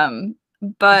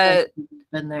 But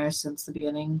been there since the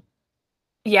beginning.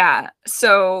 Yeah.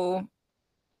 So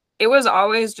it was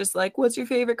always just like, what's your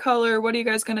favorite color? What are you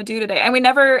guys going to do today? And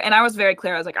I was very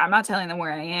clear. I was like, I'm not telling them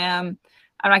where I am.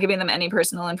 I'm not giving them any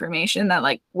personal information that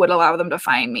like would allow them to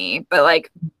find me. But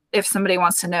like, if somebody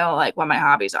wants to know like what my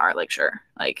hobbies are, like, sure.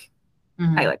 Like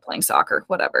I like playing soccer,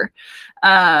 whatever.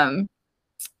 But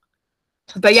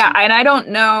yeah, and I don't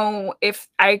know if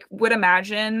I would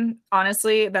imagine,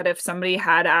 honestly, that if somebody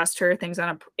had asked her things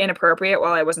inappropriate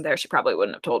while I wasn't there, she probably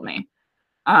wouldn't have told me.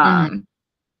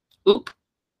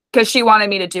 Because she wanted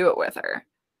me to do it with her.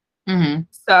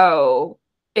 So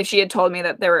if she had told me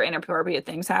that there were inappropriate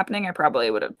things happening, I probably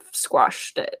would have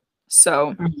squashed it.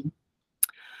 So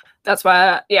that's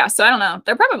why, so I don't know.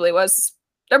 There probably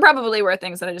were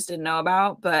things that I just didn't know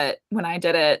about, but when I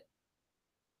did it,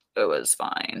 it was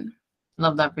fine.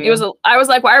 Love that for you. I was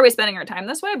like, why are we spending our time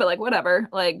this way? But like, whatever.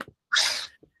 Like,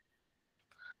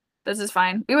 this is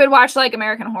fine. We would watch like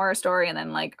American Horror Story and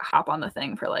then like hop on the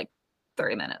thing for like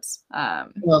 30 minutes.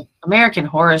 Well, American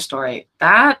Horror Story.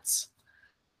 That's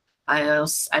I've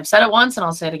said it once and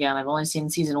I'll say it again. I've only seen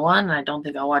season 1 and I don't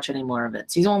think I'll watch any more of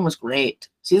it. Season 1 was great.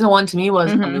 Season 1 to me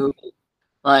was a movie.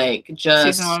 Like just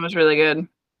season 1 was really good.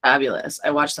 Fabulous.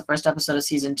 I watched the first episode of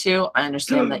season 2. I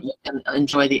understand that you can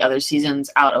enjoy the other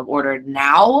seasons out of order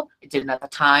now. It didn't at the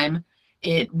time.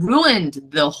 It ruined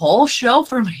the whole show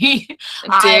for me. Dude,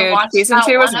 I watched season that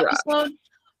 2 was one rough. episode.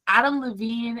 Adam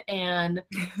Levine and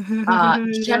Yeah.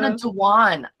 Jenna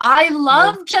Dewan. I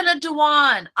love Jenna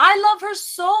Dewan. I love her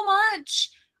so much.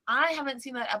 I haven't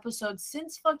seen that episode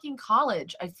since fucking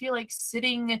college. I feel like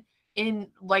sitting in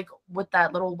like with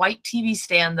that little white TV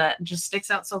stand that just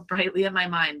sticks out so brightly in my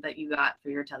mind that you got for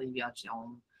your television.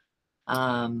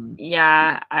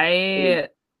 Yeah, I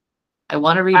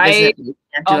want to revisit. I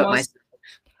can't do it myself.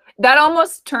 That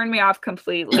almost turned me off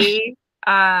completely.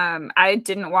 I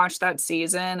didn't watch that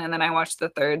season, and then I watched the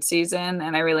 3rd season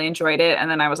and I really enjoyed it,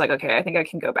 and then I was like, okay, I think I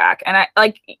can go back. And I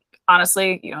like,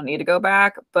 honestly, you don't need to go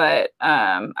back, but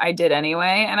I did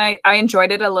anyway, and I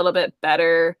enjoyed it a little bit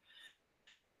better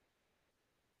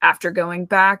after going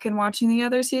back and watching the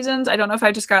other seasons. I don't know if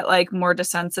I just got like more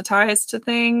desensitized to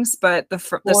things, but the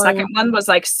second one was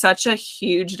like such a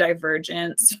huge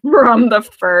divergence from the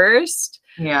first.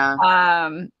 Yeah.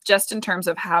 Just in terms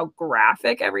of how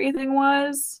graphic everything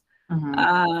was.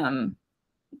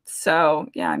 So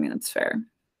yeah, I mean, it's fair.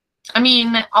 I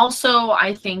mean, also,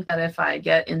 I think that if I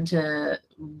get into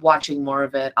watching more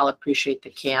of it, I'll appreciate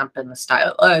the camp and the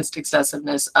stylized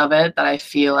excessiveness of it that I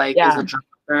feel like is a genre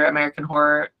for American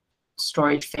Horror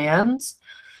Story fans.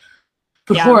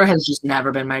 Horror has just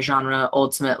never been my genre,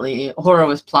 ultimately. Horror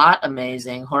with plot,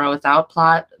 amazing. Horror without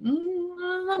plot,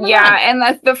 yeah,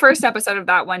 and the first episode of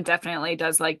that one definitely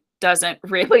doesn't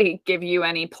really give you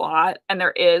any plot, and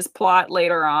there is plot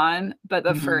later on, but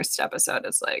the first episode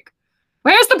is like,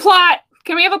 where's the plot?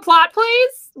 Can we have a plot,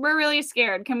 please? We're really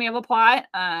scared. Can we have a plot?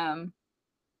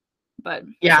 But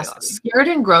yeah, scared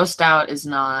and grossed out is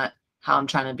not how I'm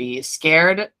trying to be.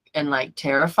 Scared and like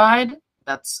terrified,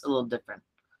 that's a little different.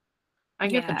 I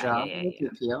get the job.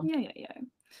 Yeah.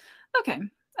 Okay.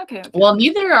 Well,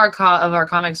 neither of our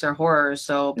comics are horror,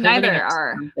 so neither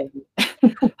are.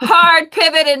 Hard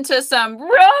pivot into some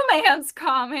romance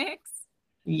comics.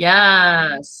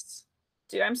 Yes.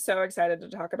 Dude, I'm so excited to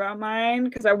talk about mine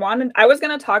because I was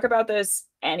going to talk about this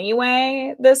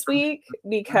anyway this week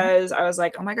because I was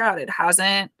like, oh my God, it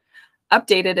hasn't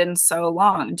updated in so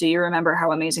long. Do you remember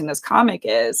how amazing this comic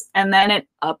is? And then it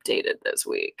updated this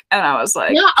week. And I was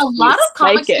like, yeah, a lot of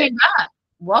comics came back.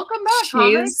 Welcome back,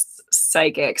 she's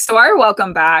psychic. So our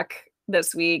welcome back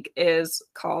this week is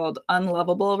called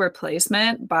Unlovable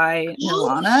Replacement by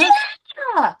Nylana.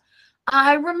 Yeah,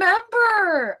 I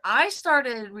remember. I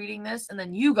started reading this and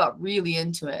then you got really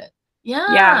into it.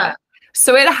 Yeah.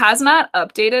 So it has not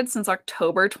updated since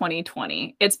October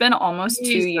 2020. It's been almost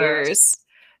 2 years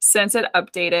since it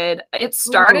updated. It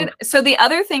started. Ooh. So the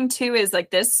other thing too is like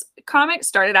this comic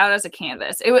started out as a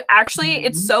canvas. It would actually,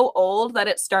 it's so old that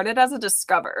it started as a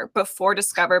Discover before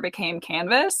Discover became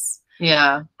Canvas.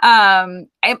 Yeah. I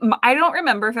don't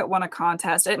remember if it won a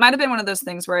contest. It might have been one of those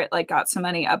things where it like got so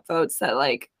many upvotes that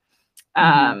like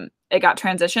it got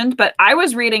transitioned, but I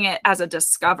was reading it as a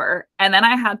Discover and then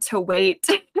I had to wait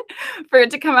for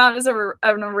it to come out as an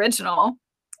original.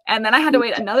 And then I had to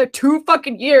wait another 2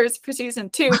 fucking years for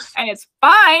season 2, and it's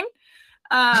fine.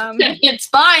 It's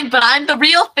fine, but I'm the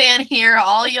real fan here.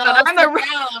 All y'all.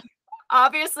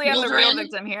 Obviously, I'm the real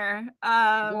victim here.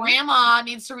 Grandma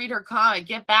needs to read her comic.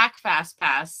 Get back, Fast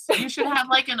Pass. You should have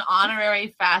like an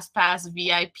honorary Fast Pass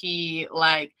VIP.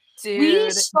 Like,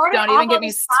 dude, don't even get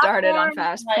me started on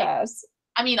Fast Pass.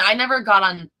 I mean, I never got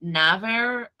on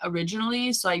Naver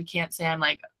originally, so I can't say I'm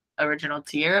like original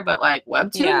tier, but like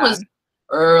Webtoon was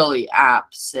early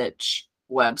app sitch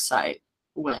website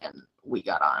when we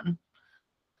got on.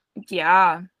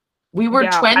 Yeah. We were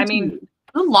 20. I mean,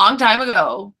 a long time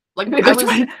ago. Like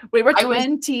we were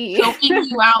 20. Choking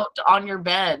you out on your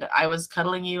bed. I was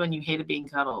cuddling you and you hated being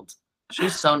cuddled. She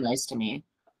was so nice to me.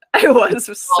 I was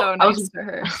so nice to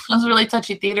her. I was a really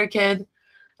touchy theater kid.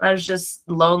 I was just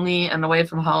lonely and away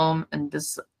from home, and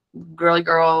this girly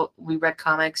girl, we read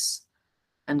comics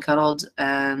and cuddled,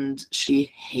 and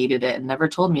she hated it and never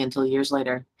told me until years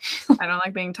later. I don't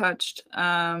like being touched.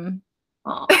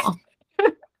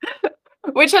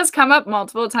 Which has come up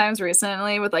multiple times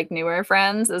recently with like newer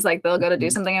friends, is like they'll go to do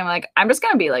something and I'm like, I'm just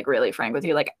gonna be like really frank with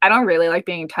you, like I don't really like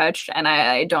being touched and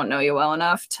I don't know you well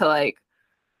enough to like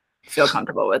feel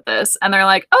comfortable with this. And they're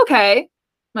like, okay. I'm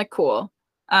like, cool.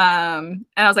 And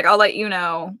I was like, I'll let you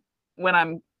know when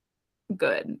I'm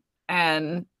good.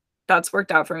 And that's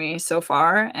worked out for me so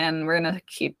far, and we're gonna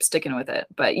keep sticking with it.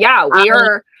 But yeah, we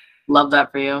are love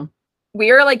that for you.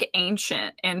 We are like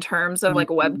ancient in terms of like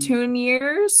Mhm. webtoon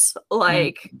years.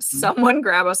 Like someone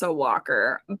grab us a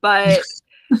walker. But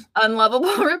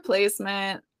Unlovable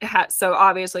Replacement so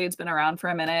obviously it's been around for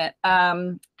a minute.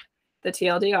 The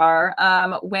TLDR,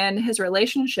 when his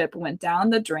relationship went down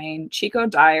the drain, Chico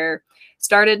Dyer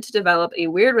started to develop a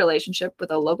weird relationship with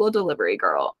a local delivery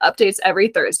girl. Updates every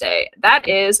Thursday. That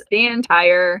is the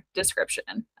entire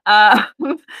description.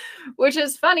 Which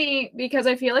is funny because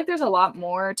I feel like there's a lot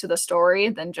more to the story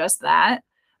than just that.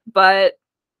 But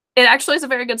it actually is a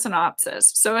very good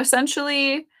synopsis. So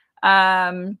essentially,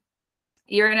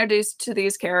 you're introduced to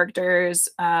these characters.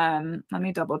 Let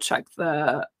me double check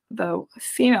the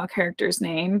female character's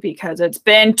name because it's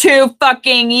been 2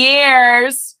 fucking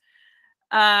years.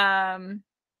 I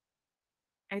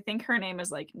think her name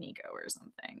is like Nico or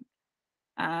something.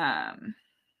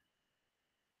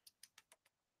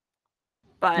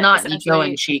 But not Nico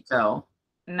and Chico.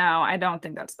 No, I don't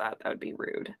think that's that. That would be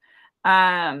rude.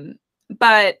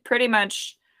 But pretty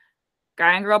much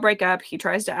guy and girl break up. He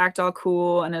tries to act all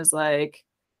cool and is like,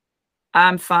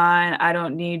 I'm fine. I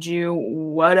don't need you,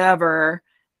 whatever.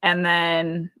 And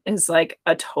then is like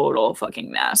a total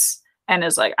fucking mess and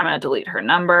is like, I'm going to delete her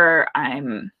number.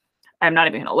 I'm not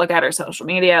even going to look at her social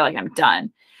media. Like, I'm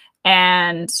done.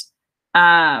 And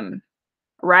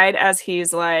right as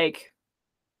he's like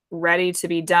ready to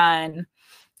be done,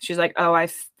 she's like, oh, I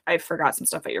forgot some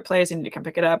stuff at your place. You need to come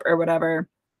pick it up or whatever.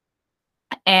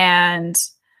 And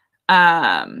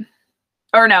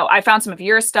or no, I found some of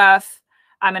your stuff.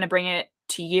 I'm going to bring it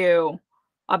to you.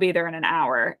 I'll be there in an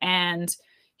hour. And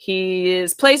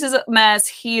his place is a mess.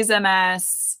 He's a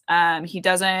mess. He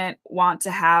doesn't want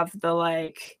to have the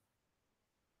like,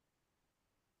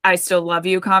 I still love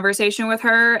you conversation with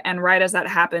her. And right as that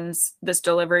happens, this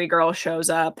delivery girl shows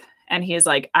up and he's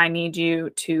like, I need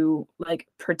you to like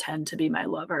pretend to be my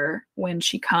lover when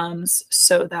she comes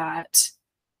so that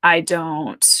I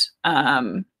don't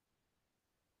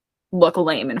look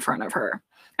lame in front of her.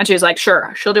 And she's like,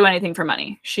 sure, she'll do anything for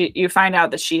money. You find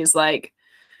out that she's like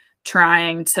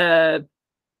trying to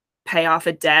pay off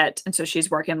a debt. And so she's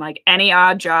working like any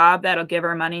odd job that'll give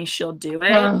her money, she'll do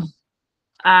it.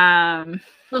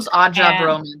 Those odd job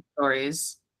romance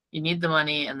stories. You need the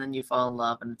money and then you fall in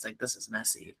love and it's like, this is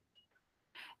messy.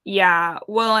 Yeah.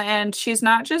 Well, and she's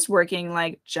not just working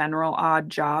like general odd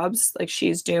jobs. Like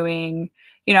she's doing,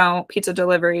 you know, pizza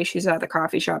delivery. She's at the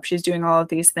coffee shop. She's doing all of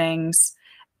these things.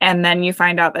 And then you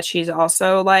find out that she's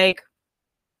also like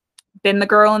been the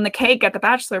girl in the cake at the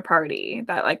bachelor party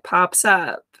that like pops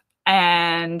up.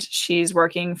 And she's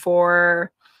working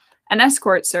for an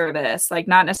escort service, like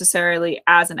not necessarily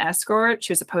as an escort.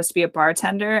 She was supposed to be a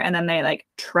bartender. And then they like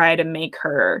try to make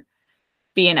her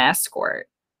be an escort.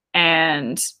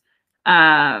 And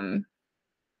oh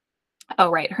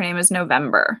right, her name is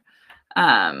November.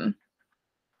 But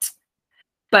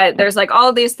there's like all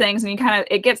of these things and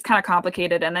it gets kind of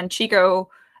complicated. And then Chico,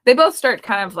 they both start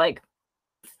kind of like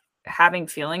having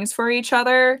feelings for each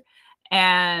other.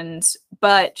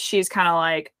 But she's kind of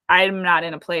like, I'm not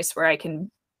in a place where I can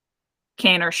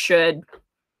or should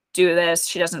do this.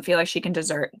 She doesn't feel like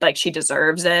she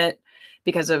deserves it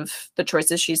because of the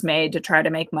choices she's made to try to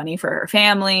make money for her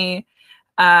family.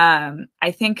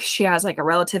 I think she has like a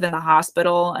relative in the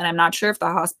hospital and I'm not sure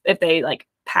if they like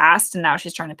passed and now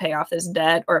she's trying to pay off this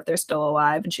debt or if they're still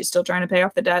alive and she's still trying to pay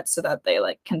off the debt so that they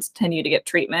like continue to get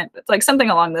treatment. It's like something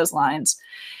along those lines.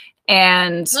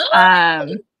 And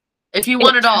if you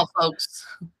want it all, folks.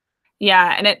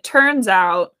 Yeah, and it turns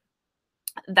out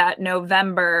that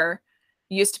November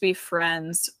used to be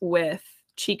friends with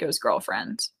Chico's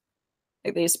girlfriend.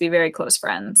 Like they used to be very close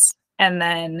friends. And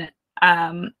then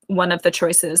one of the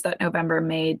choices that November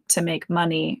made to make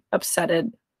money upset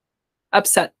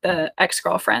the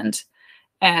ex-girlfriend.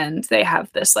 And they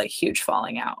have this like huge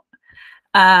falling out.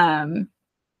 I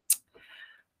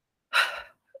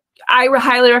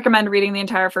highly recommend reading the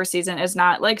entire first season. It's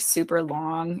not like super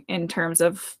long in terms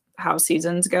of how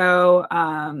seasons go.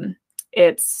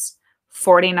 It's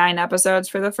 49 episodes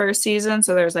for the first season.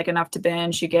 So there's like enough to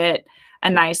binge. You get a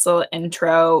nice little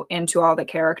intro into all the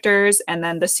characters. And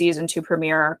then the season 2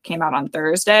 premiere came out on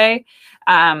Thursday.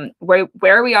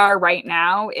 Where we are right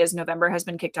now is November has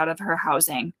been kicked out of her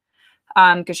housing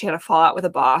because she had a fallout with a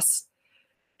boss.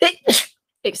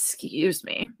 Excuse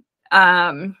me.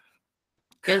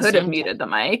 Could have muted the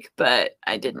mic, but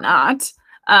I did not.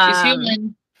 She's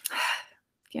human.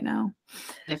 You know.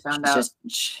 They found out.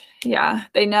 Yeah,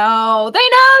 they know that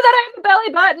I have a belly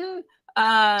button.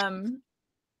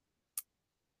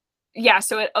 Yeah,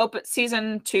 so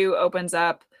season 2 opens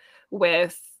up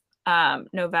with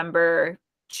November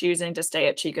choosing to stay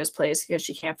at Chico's place because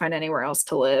she can't find anywhere else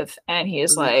to live. And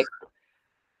he's like,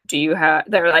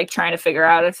 they're like trying to figure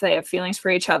out if they have feelings for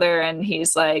each other. And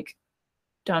he's like,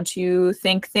 don't you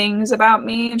think things about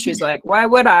me? And she's like, why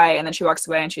would I? And then she walks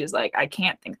away and she's like, I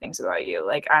can't think things about you.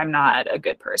 Like, I'm not a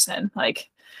good person. Like,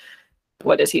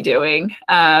 what is he doing?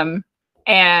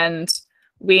 And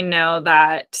we know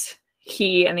that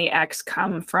he and the ex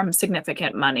come from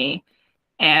significant money.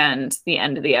 And the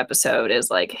end of the episode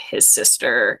is like his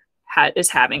sister is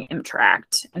having him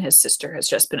tracked, and his sister has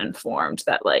just been informed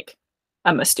that like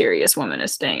a mysterious woman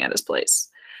is staying at his place.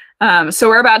 So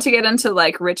we're about to get into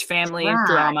like rich family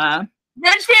drama.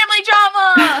 Rich family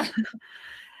drama!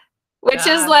 Which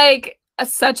is like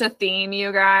such a theme,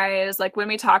 you guys. Like when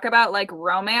we talk about like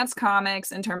romance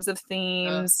comics in terms of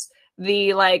themes,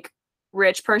 the like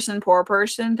rich person, poor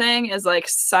person thing is like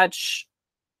such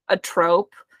a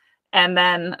trope. And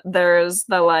then there's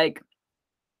the like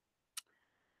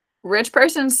rich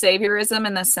person saviorism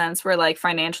in the sense where like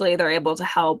financially they're able to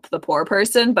help the poor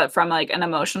person, but from like an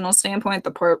emotional standpoint,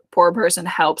 the poor person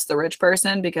helps the rich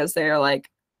person because they're like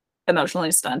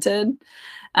emotionally stunted.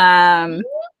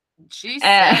 She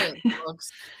said,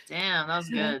 damn, that was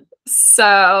good.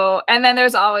 So, and then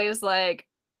there's always like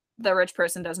the rich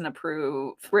person doesn't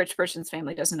approve, rich person's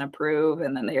family doesn't approve,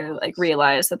 and then they like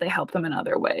realize that they help them in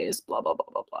other ways, blah blah blah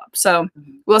blah blah. So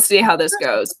we'll see how this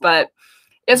goes, but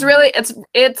it's really it's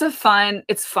fun.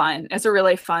 It's a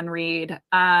really fun read.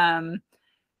 Their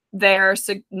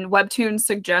webtoon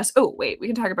suggests. Oh wait, we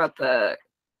can talk about the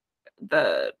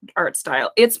art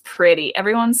style. It's pretty.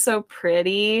 Everyone's so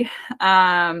pretty.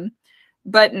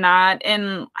 But not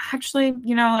in actually,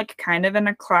 you know, like kind of in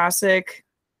a classic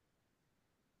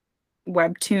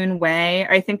webtoon way.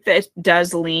 I think that it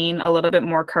does lean a little bit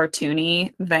more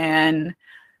cartoony than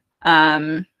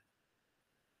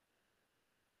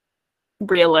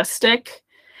realistic,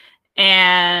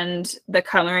 and the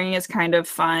coloring is kind of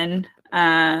fun.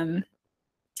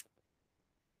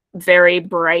 Very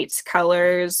bright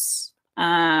colors.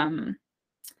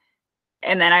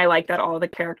 And then I like that all the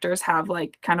characters have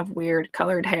like kind of weird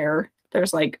colored hair.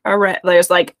 There's like a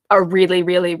really,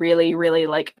 really, really, really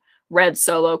like red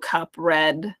solo cup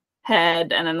red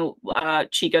head. And then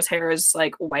Chico's hair is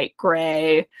like white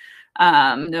gray.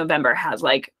 November has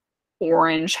like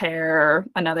orange hair.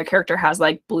 Another character has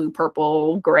like blue,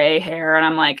 purple, gray hair. And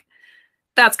I'm like,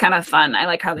 that's kind of fun. I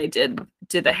like how they did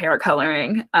the hair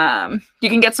coloring. You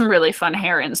can get some really fun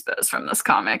hair inspos from this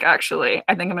comic, actually.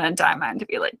 I think I'm gonna dye mine to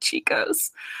be like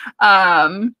Chico's.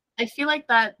 I feel like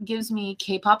that gives me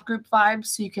K-pop group vibes,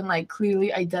 so you can like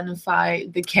clearly identify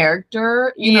the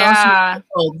character, you know, so like,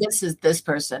 oh, this is this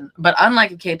person. But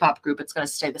unlike a K-pop group, it's gonna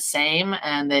stay the same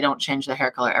and they don't change the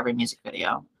hair color every music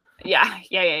video. Yeah,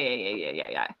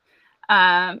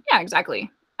 exactly.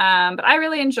 But I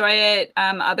really enjoy it.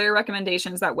 Other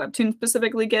recommendations that Webtoon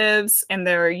specifically gives in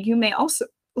their You May Also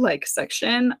Like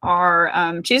section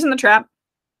are Cheese in the Trap,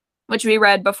 which we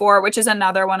read before, which is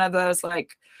another one of those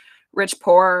like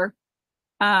rich-poor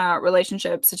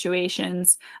relationship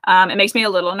situations. It makes me a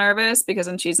little nervous because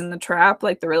in Cheese in the Trap,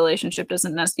 like the relationship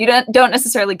doesn't don't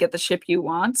necessarily get the ship you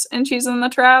want in Cheese in the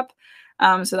Trap.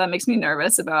 So that makes me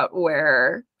nervous about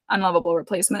where Unlovable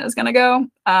Replacement is going to go.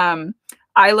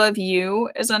 I Love You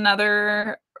is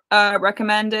another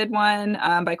recommended one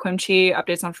by Quimchi.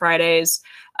 Updates on Fridays.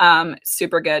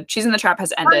 Super good. Cheese in the Trap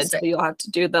has ended, so you'll have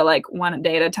to do the like 1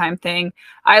 day at a time thing.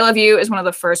 I Love You is one of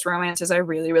the first romances I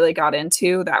really, really got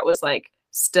into that was like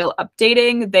still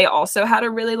updating. They also had a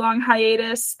really long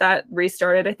hiatus that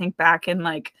restarted, I think, back in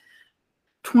like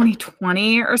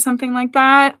 2020 or something like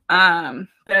that. But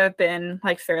have been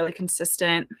like fairly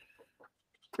consistent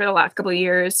for the last couple of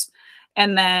years.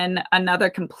 And then another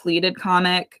completed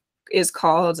comic is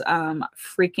called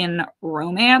Freaking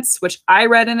Romance, which I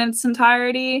read in its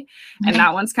entirety. And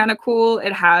that one's kind of cool.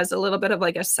 It has a little bit of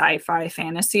like a sci-fi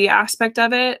fantasy aspect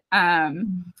of it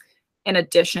in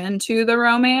addition to the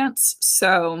romance.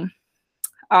 So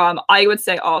I would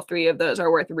say all three of those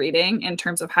are worth reading. In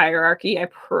terms of hierarchy, I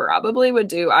probably would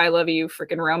do I Love You,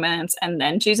 Freaking Romance, and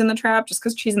then Cheese in the Trap, just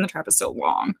because Cheese in the Trap is so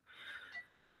long.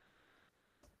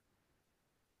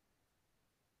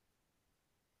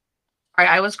 All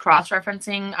right, I was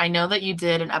cross-referencing. I know that you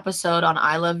did an episode on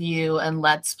I Love You and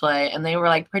Let's Play, and they were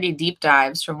like pretty deep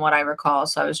dives from what I recall.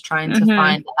 So I was trying to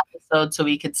find the episode so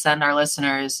we could send our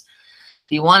listeners.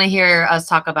 If you want to hear us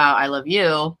talk about I Love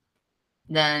You,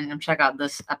 then check out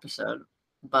this episode.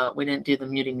 But we didn't do the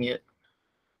muty mute.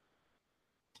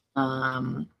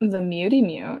 The muty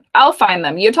mute. I'll find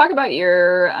them. You talk about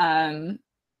your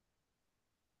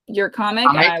comic,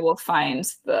 and I will find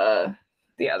the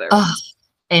the other Oh, ones.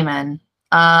 Amen.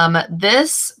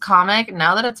 This comic,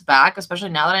 now that it's back, especially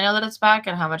now that I know that it's back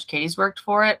and how much Katie's worked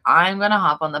for it, I'm gonna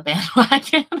hop on the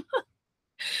bandwagon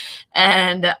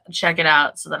and check it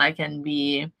out so that I can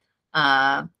be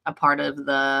a part of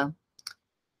the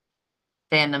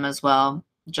fandom as well,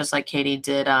 just like Katie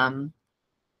did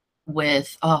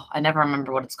with, oh, I never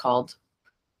remember what it's called.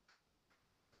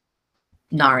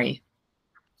 Nari.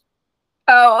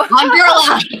 Oh, On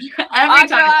Girl Out. Every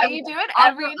time. You do it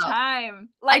every time.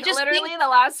 Like literally the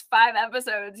last 5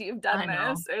 episodes you've done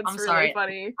this. It's I'm really sorry.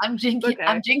 funny. I'm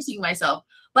jinxing myself.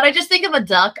 But I just think of a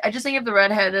duck. I just think of the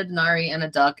redheaded Nari and a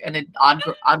duck and an odd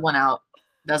one out.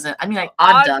 Doesn't, I mean, like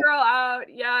odd duck. Girl out.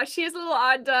 Yeah, she's a little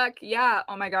odd duck. Yeah.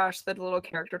 Oh my gosh, the little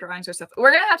character drawings or stuff.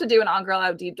 We're gonna have to do an Odd Girl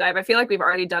Out deep dive. I feel like we've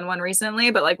already done one recently,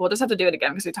 but like we'll just have to do it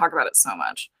again because we talk about it so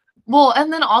much. Well,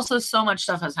 and then also so much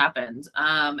stuff has happened,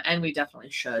 and we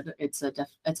definitely should. It's a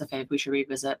fave we should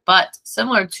revisit. But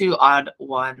similar to Odd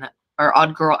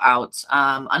Girl Out,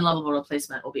 Unlovable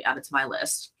Replacement will be added to my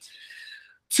list.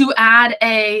 To add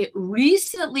a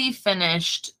recently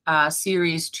finished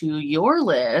series to your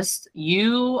list,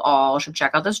 you all should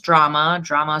check out this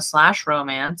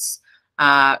drama/romance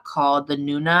called the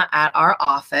Nuna At Our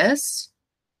Office.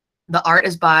 The art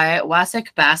is by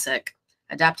WasakBasak,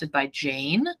 adapted by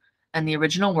Jane, and the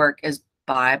original work is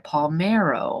by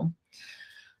Palmeiro.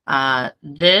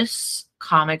 This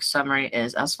comic summary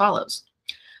is as follows.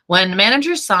 When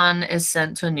manager's son is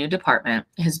sent to a new department,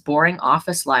 his boring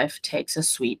office life takes a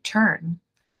sweet turn.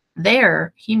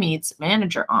 There, he meets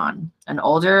Manager An, an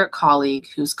older colleague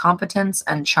whose competence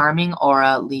and charming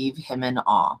aura leave him in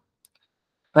awe.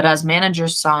 But as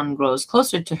manager's son grows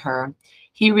closer to her,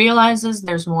 he realizes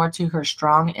there's more to her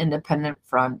strong, independent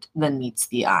front than meets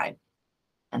the eye.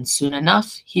 And soon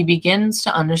enough, he begins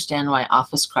to understand why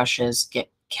office crushes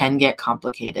can get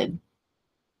complicated.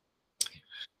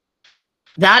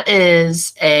 That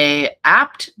is a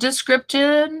apt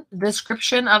description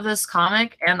of this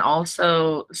comic, and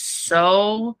also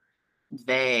so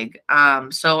vague.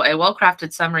 So a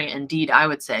well-crafted summary indeed, I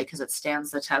would say, because it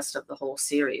stands the test of the whole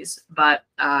series. But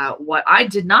what I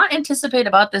did not anticipate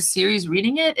about this series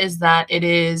reading it is that it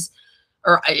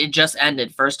just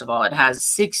ended. First of all, it has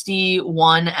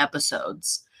 61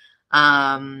 episodes.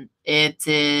 It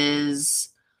is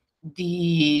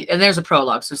and there's a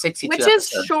prologue, so 62 which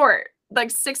episodes. is short. Like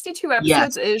 62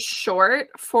 episodes is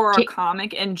short for a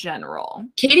comic in general.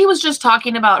 Katie was just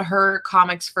talking about her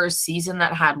comic's first season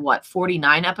that had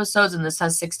 49 episodes, and this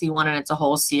has 61, and it's a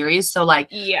whole series. So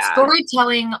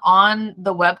storytelling on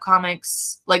the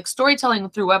webcomics, like storytelling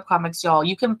through webcomics, y'all,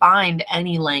 you can find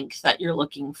any length that you're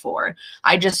looking for.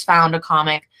 I just found a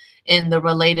comic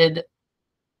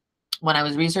when I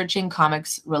was researching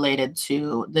comics related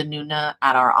to the Nuna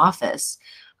At Our Office,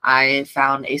 I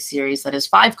found a series that is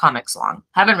 5 comics long.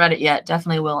 Haven't read it yet.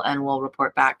 Definitely will, and will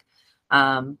report back.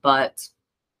 But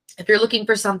if you're looking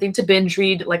for something to binge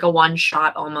read, like a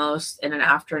one-shot almost in an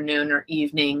afternoon or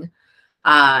evening,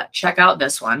 check out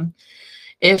this one.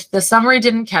 If the summary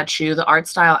didn't catch you, the art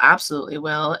style absolutely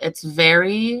will. It's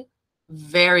very,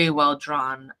 very well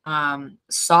drawn.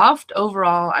 Soft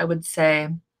overall, I would say,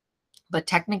 but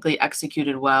technically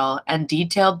executed well, and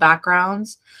detailed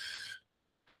backgrounds.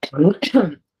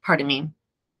 Pardon me.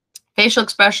 Facial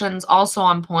expressions also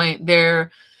on point.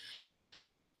 There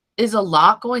is a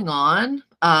lot going on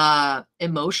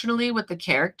emotionally with the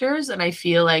characters, and I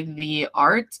feel like the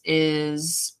art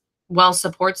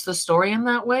supports the story in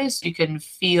that way, so you can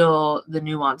feel the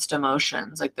nuanced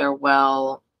emotions, like they're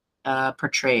well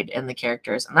portrayed in the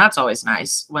characters, and that's always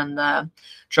nice when the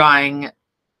drawing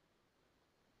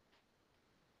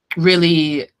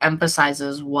really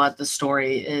emphasizes what the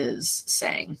story is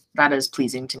saying. That is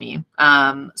pleasing to me.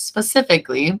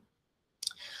 Specifically,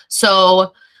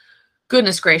 so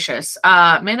goodness gracious,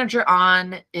 Manager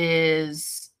An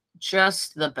is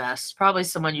just the best. Probably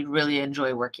someone you'd really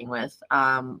enjoy working with.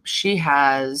 She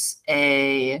has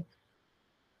a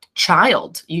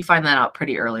child. You find that out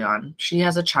pretty early on. She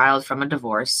has a child from a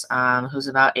divorce, who's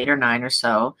about 8 or 9 or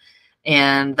so.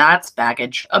 And that's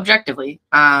baggage, objectively.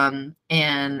 And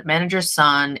Manager's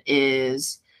son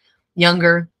is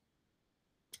younger.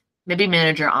 Maybe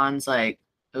Manager An's like,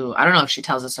 ooh, I don't know if she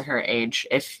tells us her age.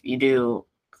 If you do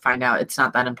find out, it's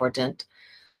not that important.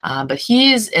 But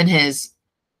he's in his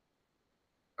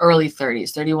early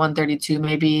 30s, 31, 32,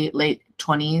 maybe late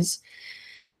 20s.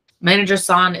 Manager's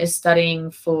son is studying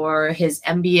for his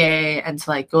MBA and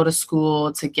to go to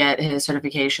school to get his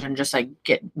certification and just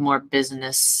get more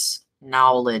business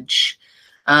knowledge.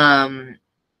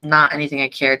 Not anything I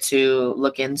care to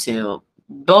look into.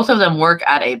 Both of them work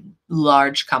at a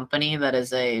large company that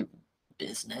is a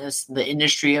business, the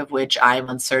industry of which I'm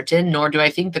uncertain, nor do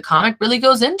I think the comic really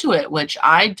goes into it, which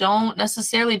I don't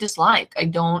necessarily dislike.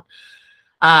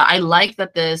 I like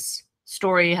that this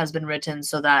story has been written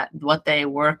so that what they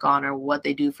work on or what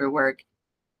they do for work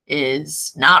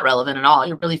is not relevant at all.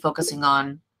 You're really focusing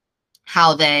on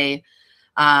how they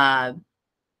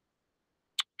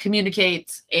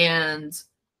communicate and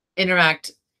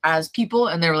interact as people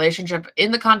and their relationship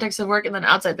in the context of work and then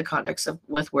outside the context of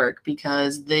with work,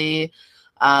 because the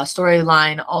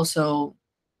storyline also,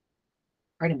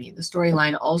 the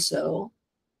storyline also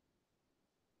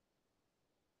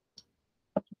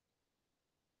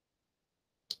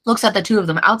looks at the two of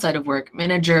them outside of work.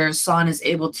 Manager Son is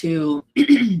able to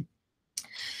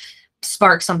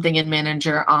spark something in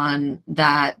Manager On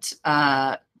that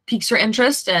piques her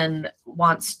interest and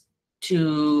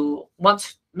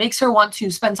makes her want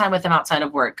to spend time with him outside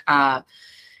of work,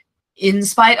 in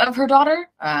spite of her daughter.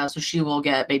 So she will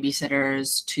get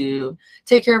babysitters to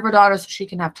take care of her daughter so she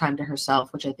can have time to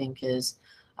herself, which I think is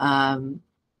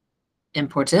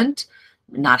important.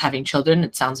 Not having children,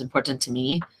 it sounds important to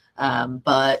me.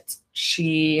 But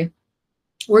she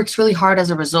works really hard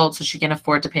as a result so she can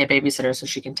afford to pay a babysitter so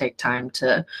she can take time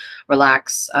to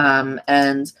relax.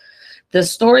 And the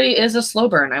story is a slow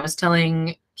burn. I was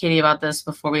telling Katie about this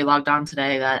before we logged on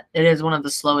today, that it is one of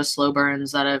the slowest slow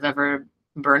burns that I've ever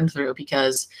burned through,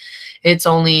 because it's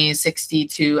only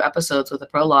 62 episodes with a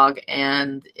prologue,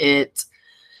 and it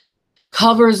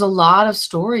covers a lot of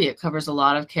story. It covers a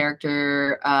lot of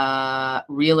character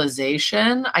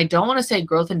realization. I don't want to say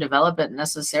growth and development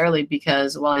necessarily,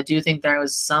 because while I do think there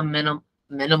was some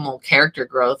minimal character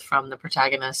growth from the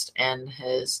protagonist and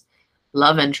his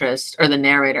love interest, or the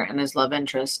narrator and his love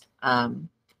interest,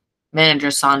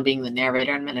 Manager Son being the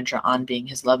narrator and Manager On being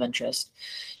his love interest,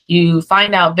 you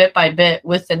find out bit by bit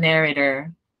with the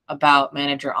narrator about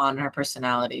Manager On, her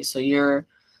personality. So the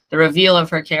reveal of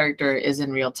her character is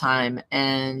in real time,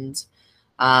 and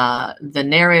the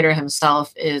narrator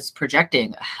himself is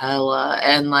projecting hella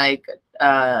and like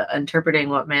interpreting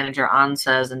what Manager On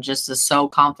says, and just is so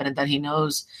confident that he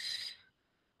knows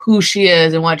who she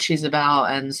is and what she's about.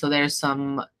 And so there's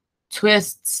some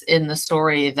twists in the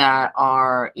story that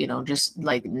are, just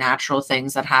like natural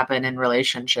things that happen in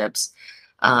relationships.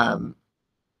 And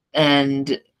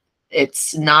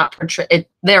it's not portrayed.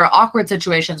 There are awkward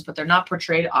situations, but they're not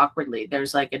portrayed awkwardly.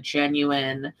 There's like a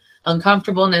genuine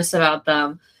uncomfortableness about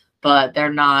them, but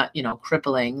they're not,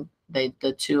 crippling.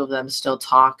 The two of them still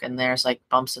talk, and there's like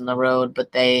bumps in the road,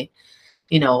 but they,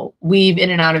 weave in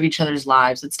and out of each other's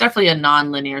lives. It's definitely a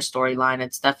non-linear storyline.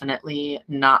 It's definitely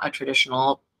not a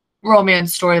traditional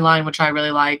romance storyline, which I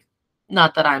really like.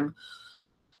 Not that I'm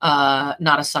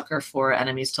not a sucker for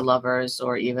enemies to lovers,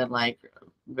 or even like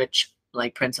rich,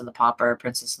 like Prince and the Pauper,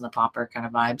 Princess and the Pauper kind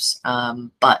of vibes.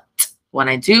 But when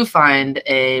I do find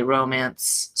a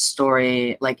romance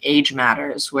story like Age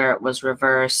Matters, where it was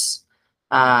reverse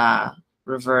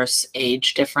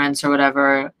age difference or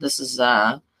whatever, this is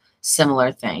a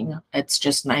similar thing. It's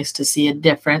just nice to see a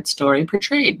different story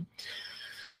portrayed.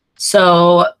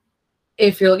 So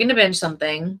if you're looking to binge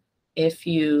something, if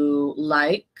you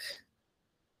like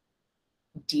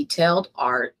detailed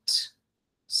art,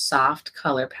 soft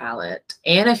color palette,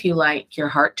 and if you like your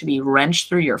heart to be wrenched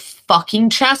through your fucking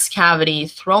chest cavity,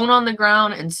 thrown on the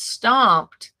ground, and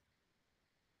stomped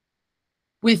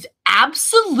with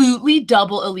absolutely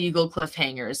double illegal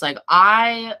cliffhangers. Like,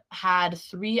 I had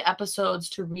 3 episodes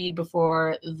to read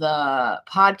before the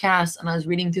podcast, and I was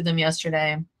reading through them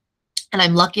yesterday, and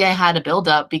I'm lucky I had a build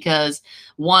up, because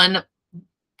one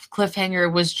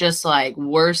cliffhanger was just like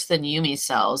worse than Yumi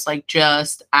cells, like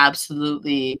just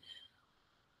absolutely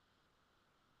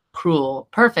cruel,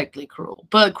 perfectly cruel,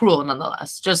 but cruel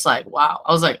nonetheless. Just like, wow.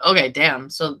 I was like, okay, damn.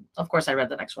 So of course I read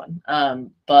the next one.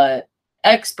 But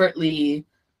expertly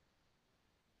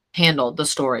handled the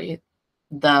story.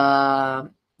 The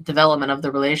development of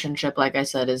the relationship, like I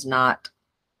said, is not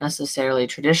necessarily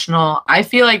traditional. I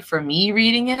feel like for me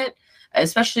reading it,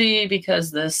 especially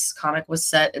because this comic was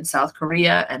set in South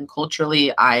Korea, and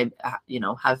culturally I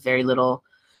have very little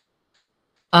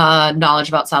knowledge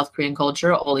about South Korean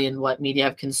culture, only in what media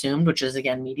I've consumed, which is,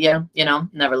 again, media,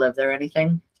 never lived there or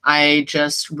anything. I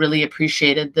just really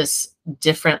appreciated this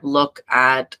different look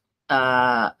at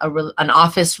an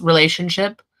office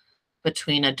relationship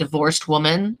between a divorced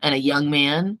woman and a young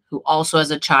man who also has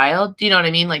a child. Do you know what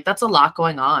I mean? Like, that's a lot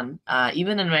going on,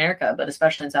 even in America, but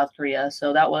especially in South Korea.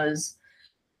 So that was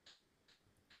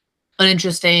an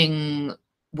interesting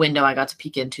window I got to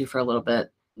peek into for a little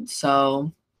bit.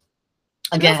 So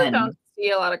again, I don't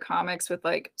see a lot of comics with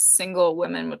like single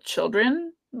women with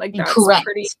children. Like, that's correct.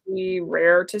 pretty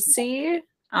rare to see.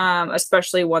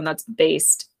 especially one that's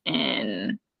based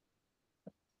in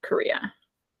Korea.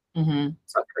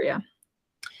 South Korea.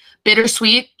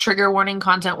 Bittersweet, trigger warning,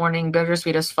 content warning,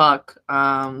 bittersweet as fuck.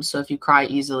 So if you cry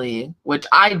easily, which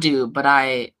I do, but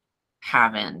I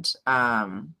haven't.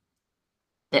 The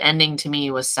ending to me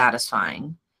was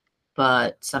satisfying,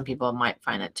 but some people might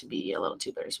find it to be a little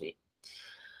too bittersweet.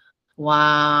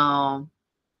 Wow.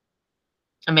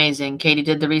 Amazing. Katie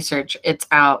did the research. It's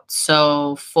out.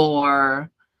 So for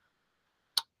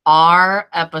our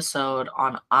episode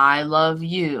on I Love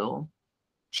You,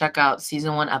 check out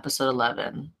season 1, episode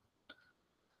 11.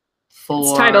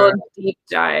 It's titled Deep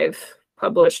Dive,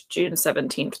 published June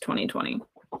 17th, 2020.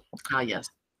 Yes.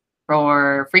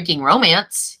 For Freaking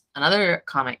Romance, another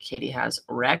comic Katie has,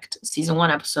 Wrecked, season 1,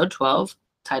 episode 12,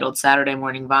 titled Saturday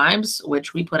Morning Vibes,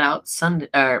 which we put out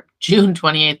June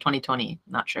 28th, 2020.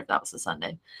 Not sure if that was a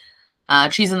Sunday.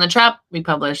 Cheese in the Trap, we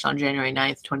published on January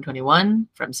 9th, 2021,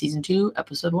 from season 2,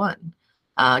 episode 1.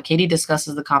 Katie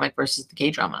discusses the comic versus the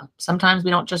K-drama. Sometimes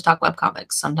we don't just talk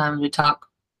webcomics. Sometimes we talk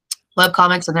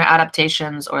webcomics and their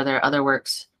adaptations or their other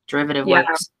works, derivative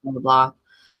works, blah,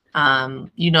 blah. We're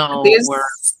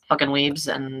fucking weebs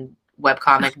and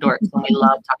webcomic dorks, and we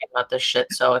love talking about this shit.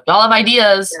 So if y'all have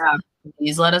ideas,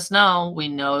 please let us know. We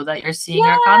know that you're seeing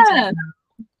our content.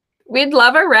 We'd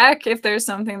love a rec if there's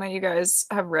something that you guys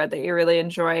have read that you really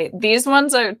enjoy. These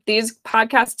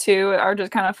podcasts too are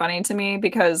just kind of funny to me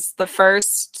because the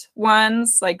first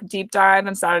ones, like Deep Dive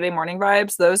and Saturday Morning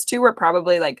Vibes, those two were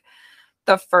probably like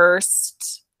the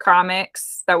first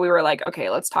comics that we were like,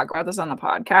 okay, let's talk about this on the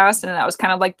podcast. And that was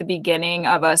kind of like the beginning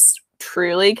of us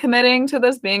truly committing to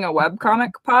this being a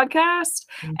webcomic podcast.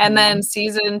 And then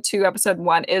season 2, episode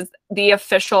 1 is the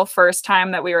official first time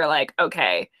that we were like,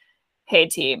 okay, hey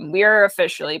team, we are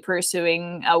officially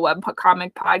pursuing a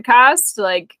webcomic podcast.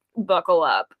 Like, buckle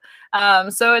up.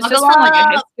 So it's just from like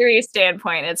a history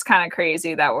standpoint, it's kind of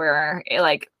crazy that we're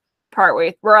like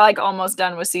we're like almost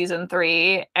done with season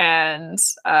 3, and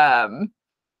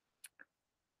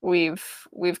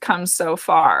we've come so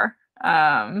far.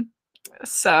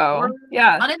 So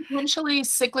yeah, unintentionally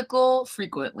cyclical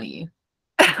frequently.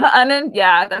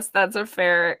 That's a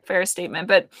fair statement.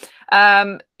 But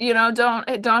don't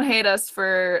hate us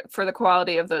for the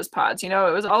quality of those pods. It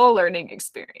was all a learning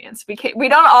experience. We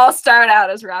don't all start out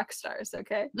as rock stars,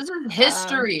 okay? This is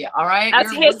history, all right?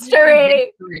 That's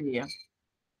history.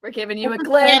 We're giving you a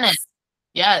glimpse. Canon.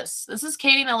 Yes, this is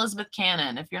Katie and Elizabeth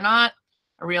Cannon. If you're not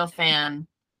a real fan,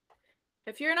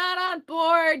 if you're not on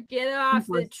board, get off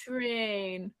the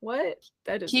train. What?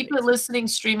 Keep it listening,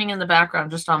 streaming in the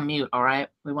background, just on mute, all right?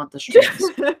 We want the streams.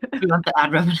 We want the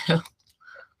ad revenue.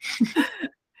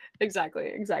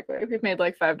 Exactly. We've made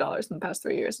like $5 in the past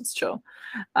 3 years. It's chill.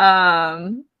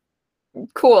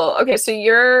 Cool. Okay, so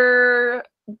you're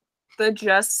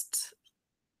the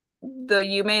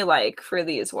you may like for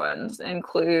these ones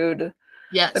include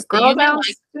the girl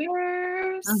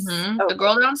downstairs. The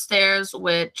Girl Downstairs,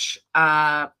 which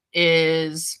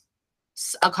is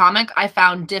a comic I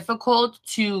found difficult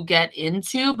to get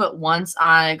into, but once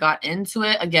I got into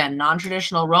it, again,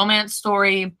 non-traditional romance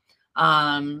story,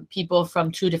 people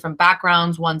from 2 different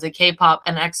backgrounds. One's a K-pop,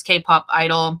 an ex-K-pop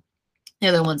idol. The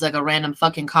other one's like a random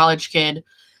fucking college kid.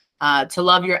 To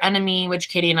Love Your Enemy, which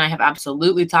Katie and I have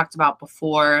absolutely talked about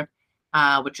before,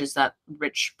 which is that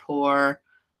rich, poor,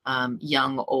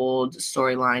 young, old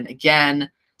storyline.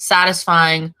 Again,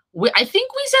 satisfying. I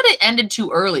think we said it ended too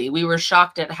early. We were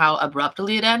shocked at how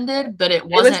abruptly it ended, but it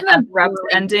wasn't an abrupt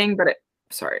ending, but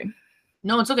sorry.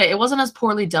 No, it's okay. It wasn't as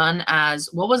poorly done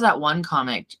as, what was that one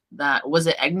comic that, was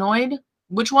it Egnoid?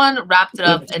 Which one wrapped it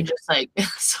up and just like,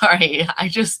 sorry, I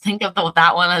just think of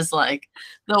that one as like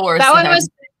the worst.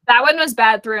 That one was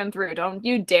bad through and through. Don't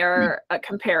you dare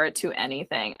compare it to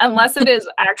anything. Unless it is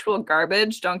actual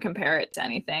garbage, don't compare it to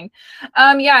anything.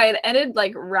 It ended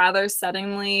like rather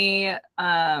suddenly,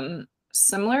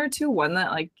 similar to one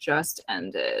that like just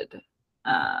ended.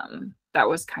 That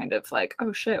was kind of like,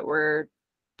 oh shit, we're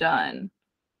done.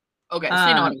 Okay, so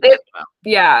you know what I'm talking about.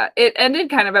 Yeah, it ended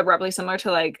kind of abruptly, similar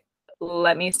to like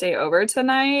Let Me Stay Over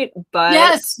Tonight, but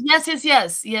yes.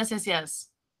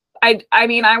 I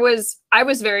mean, I was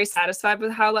very satisfied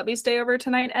with how Let Me Stay Over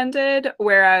Tonight ended,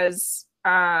 whereas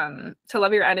To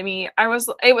Love Your Enemy,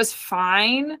 it was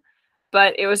fine,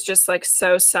 but it was just like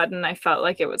so sudden. I felt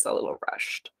like it was a little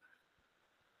rushed.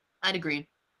 I'd agree.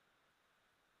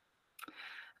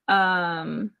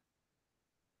 Have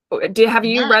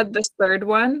you read this third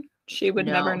one? She Would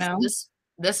Never Know.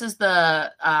 This is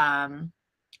the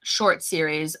short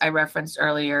series I referenced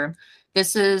earlier.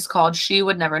 This is called She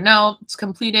Would Never Know. It's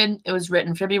completed. It was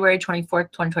written February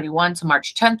 24th, 2021 to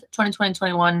March 10th,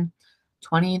 2021.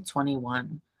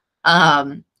 2021,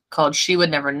 called She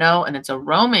Would Never Know, and it's a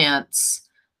romance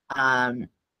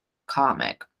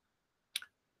comic.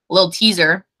 A little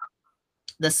teaser,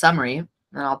 the summary,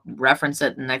 and I'll reference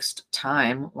it next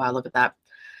time while I look at that.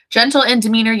 Gentle in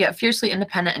demeanor, yet fiercely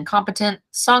independent and competent,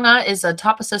 Songa is a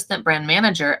top assistant brand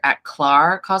manager at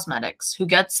Klar Cosmetics who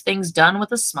gets things done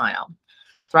with a smile.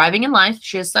 Thriving in life,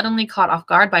 she is suddenly caught off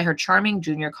guard by her charming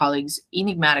junior colleague's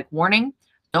enigmatic warning,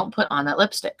 "Don't put on that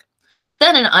lipstick."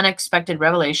 Then an unexpected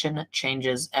revelation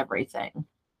changes everything.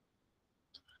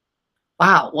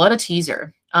 Wow, what a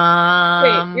teaser.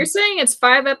 Wait, you're saying it's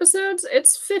 5 episodes?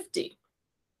 It's 50.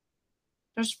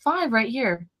 There's 5 right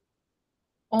here.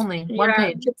 Only one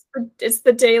page. It's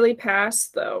the daily pass,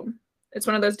 though. It's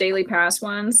one of those daily pass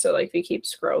ones. So, like, if you keep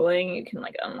scrolling, you can,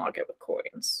 like, unlock it with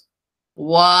coins.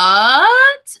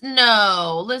 What?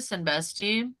 No. Listen,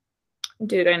 bestie.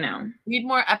 Dude, I know. Read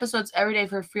more episodes every day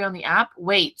for free on the app.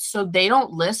 Wait, so they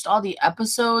don't list all the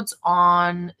episodes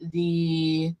on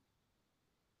the...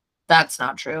 That's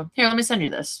not true. Here, let me send you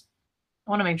this.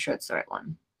 I want to make sure it's the right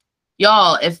one.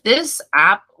 Y'all, if this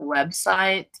app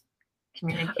website...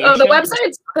 Oh, the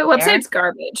website's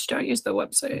garbage. Don't use the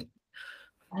website.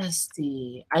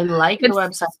 Bestie, I like the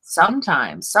website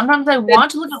sometimes. Sometimes I want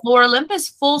to look at Lore Olympus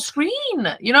full screen.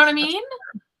 You know what I mean?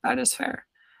 That is fair.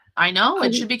 I know.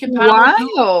 It should be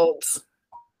compatible. Wild.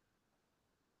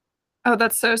 Oh,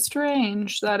 that's so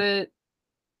strange that it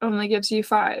only gives you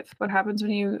 5. What happens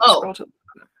when you scroll to the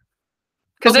bottom?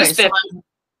 Because there's 50. So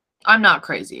I'm not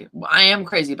crazy. I am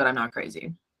crazy, but I'm not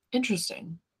crazy.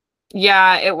 Interesting.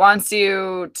 Yeah, it wants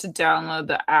you to download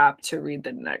the app to read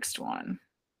the next one.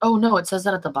 Oh, no, it says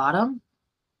that at the bottom?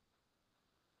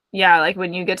 Yeah, like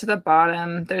when you get to the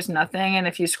bottom, there's nothing, and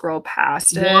if you scroll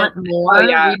past it... Want more? Oh,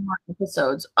 yeah. Read more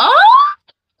episodes. Oh!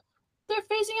 They're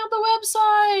phasing out the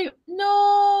website!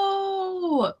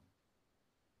 No!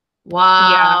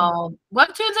 Wow. Yeah.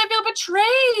 Webtoons, I feel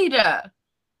betrayed!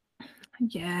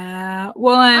 Yeah.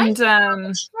 Well, and...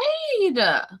 betrayed!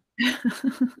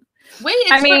 Wait, it's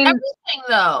for everything,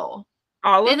 though.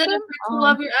 All of them? To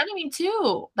love your enemy,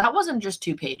 too. That wasn't just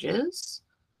 2 pages.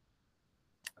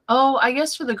 Oh, I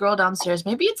guess for the girl downstairs.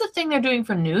 Maybe it's a thing they're doing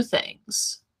for new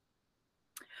things.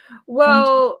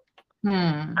 Well,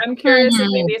 I'm curious if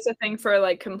maybe it's a thing for,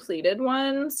 like, completed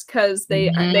ones, because they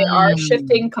are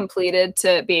shifting completed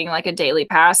to being, like, a daily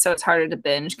pass, so it's harder to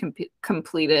binge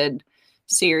completed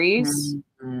series.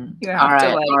 You have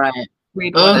to, like,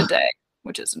 read one a day.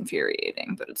 Which is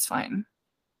infuriating, but it's fine.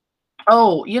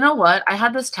 Oh, you know what? I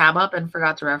had this tab up and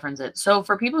forgot to reference it. So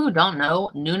for people who don't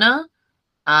know, Nuna,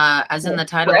 as in the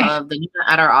title of the Nuna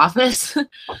At Our Office,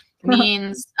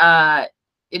 means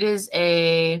it is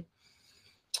a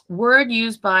word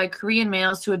used by Korean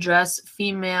males to address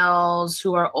females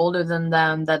who are older than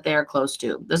them that they are close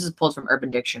to. This is pulled from Urban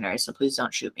Dictionary, so please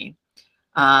don't shoot me.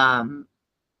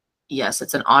 Yes,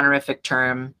 it's an honorific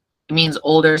term. It means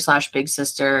older / big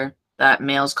sister that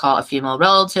males call a female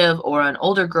relative or an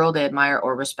older girl they admire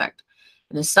or respect.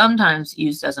 It is sometimes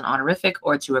used as an honorific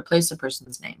or to replace a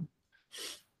person's name.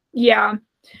 Yeah.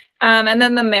 And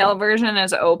then the male version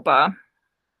is Oppa.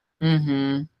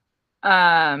 Mm-hmm.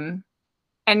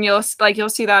 And you'll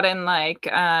see that in like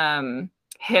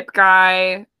Hip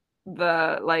Guy,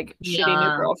 the like shitty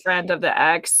new girlfriend of the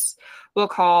ex will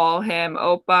call him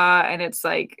Oppa, and it's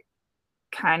like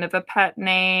kind of a pet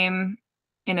name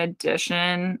in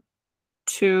addition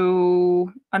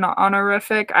to an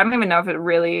honorific. I don't even know if it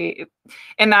really,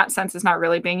 in that sense, it's not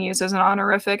really being used as an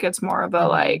honorific. It's more of a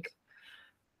like,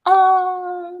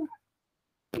 oh,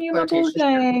 you little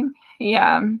thing.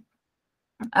 Yeah.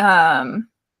 But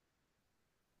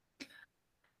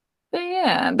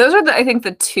yeah, those are I think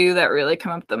the 2 that really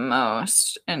come up the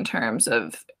most in terms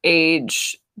of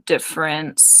age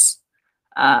difference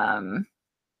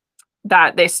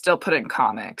that they still put in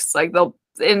comics. Like they'll,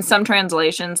 in some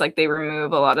translations, like they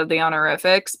remove a lot of the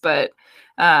honorifics, but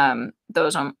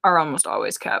those are almost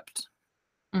always kept.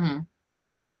 Mm-hmm.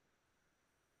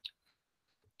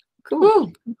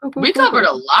 Cool. We covered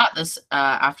a lot this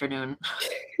afternoon.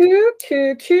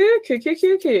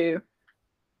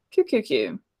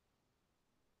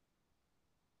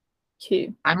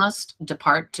 Q. I must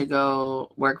depart to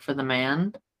go work for the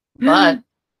man, but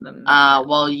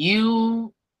while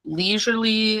you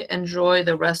leisurely enjoy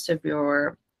the rest of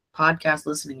your podcast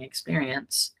listening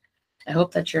experience, I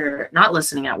hope that you're not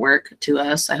listening at work to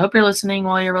us. I hope you're listening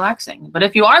while you're relaxing. But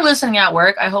if you are listening at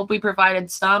work, I hope we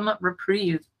provided some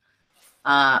reprieve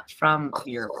from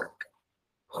your work.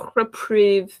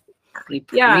 Reprieve.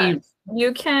 Yeah.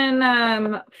 You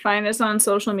can find us on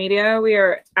social media. We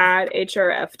are at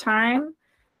HRF Time.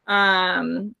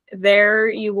 There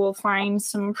you will find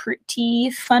some pretty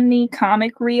funny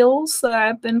comic reels that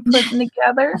I've been putting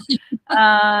together.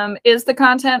 Is the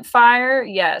content fire?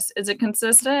 Yes. Is it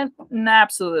consistent?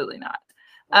 Absolutely not.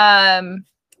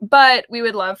 But we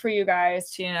would love for you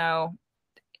guys to, you know,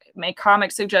 make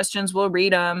comic suggestions. We'll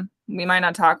read them. We might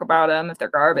not talk about them if they're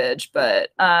garbage, but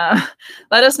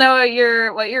let us know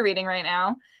what you're reading right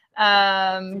now.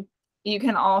 You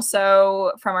can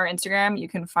also, from our Instagram, you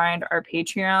can find our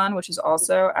Patreon, which is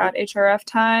also at HRF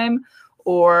Time,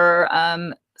 or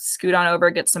scoot on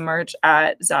over, get some merch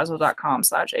at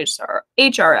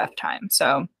zazzle.com/HRF Time.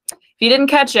 So if you didn't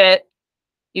catch it,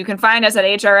 you can find us at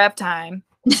HRF Time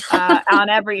on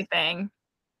everything.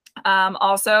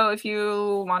 Also, if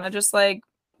you want to just like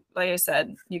I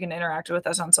said, you can interact with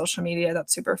us on social media.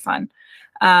 That's super fun.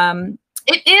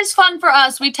 It is fun for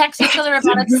us. We text each other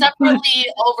about it separately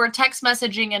over text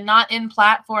messaging and not in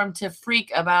platform to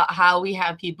freak about how we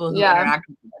have people who interact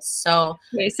with us. So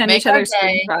we send each other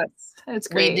screenshots. It's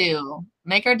great. We do.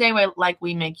 Make our day like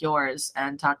we make yours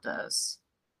and talk to us.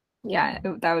 Yeah,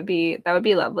 that would be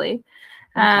lovely.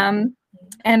 Okay.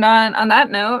 And on that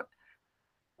note,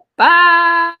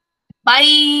 bye.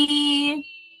 Bye.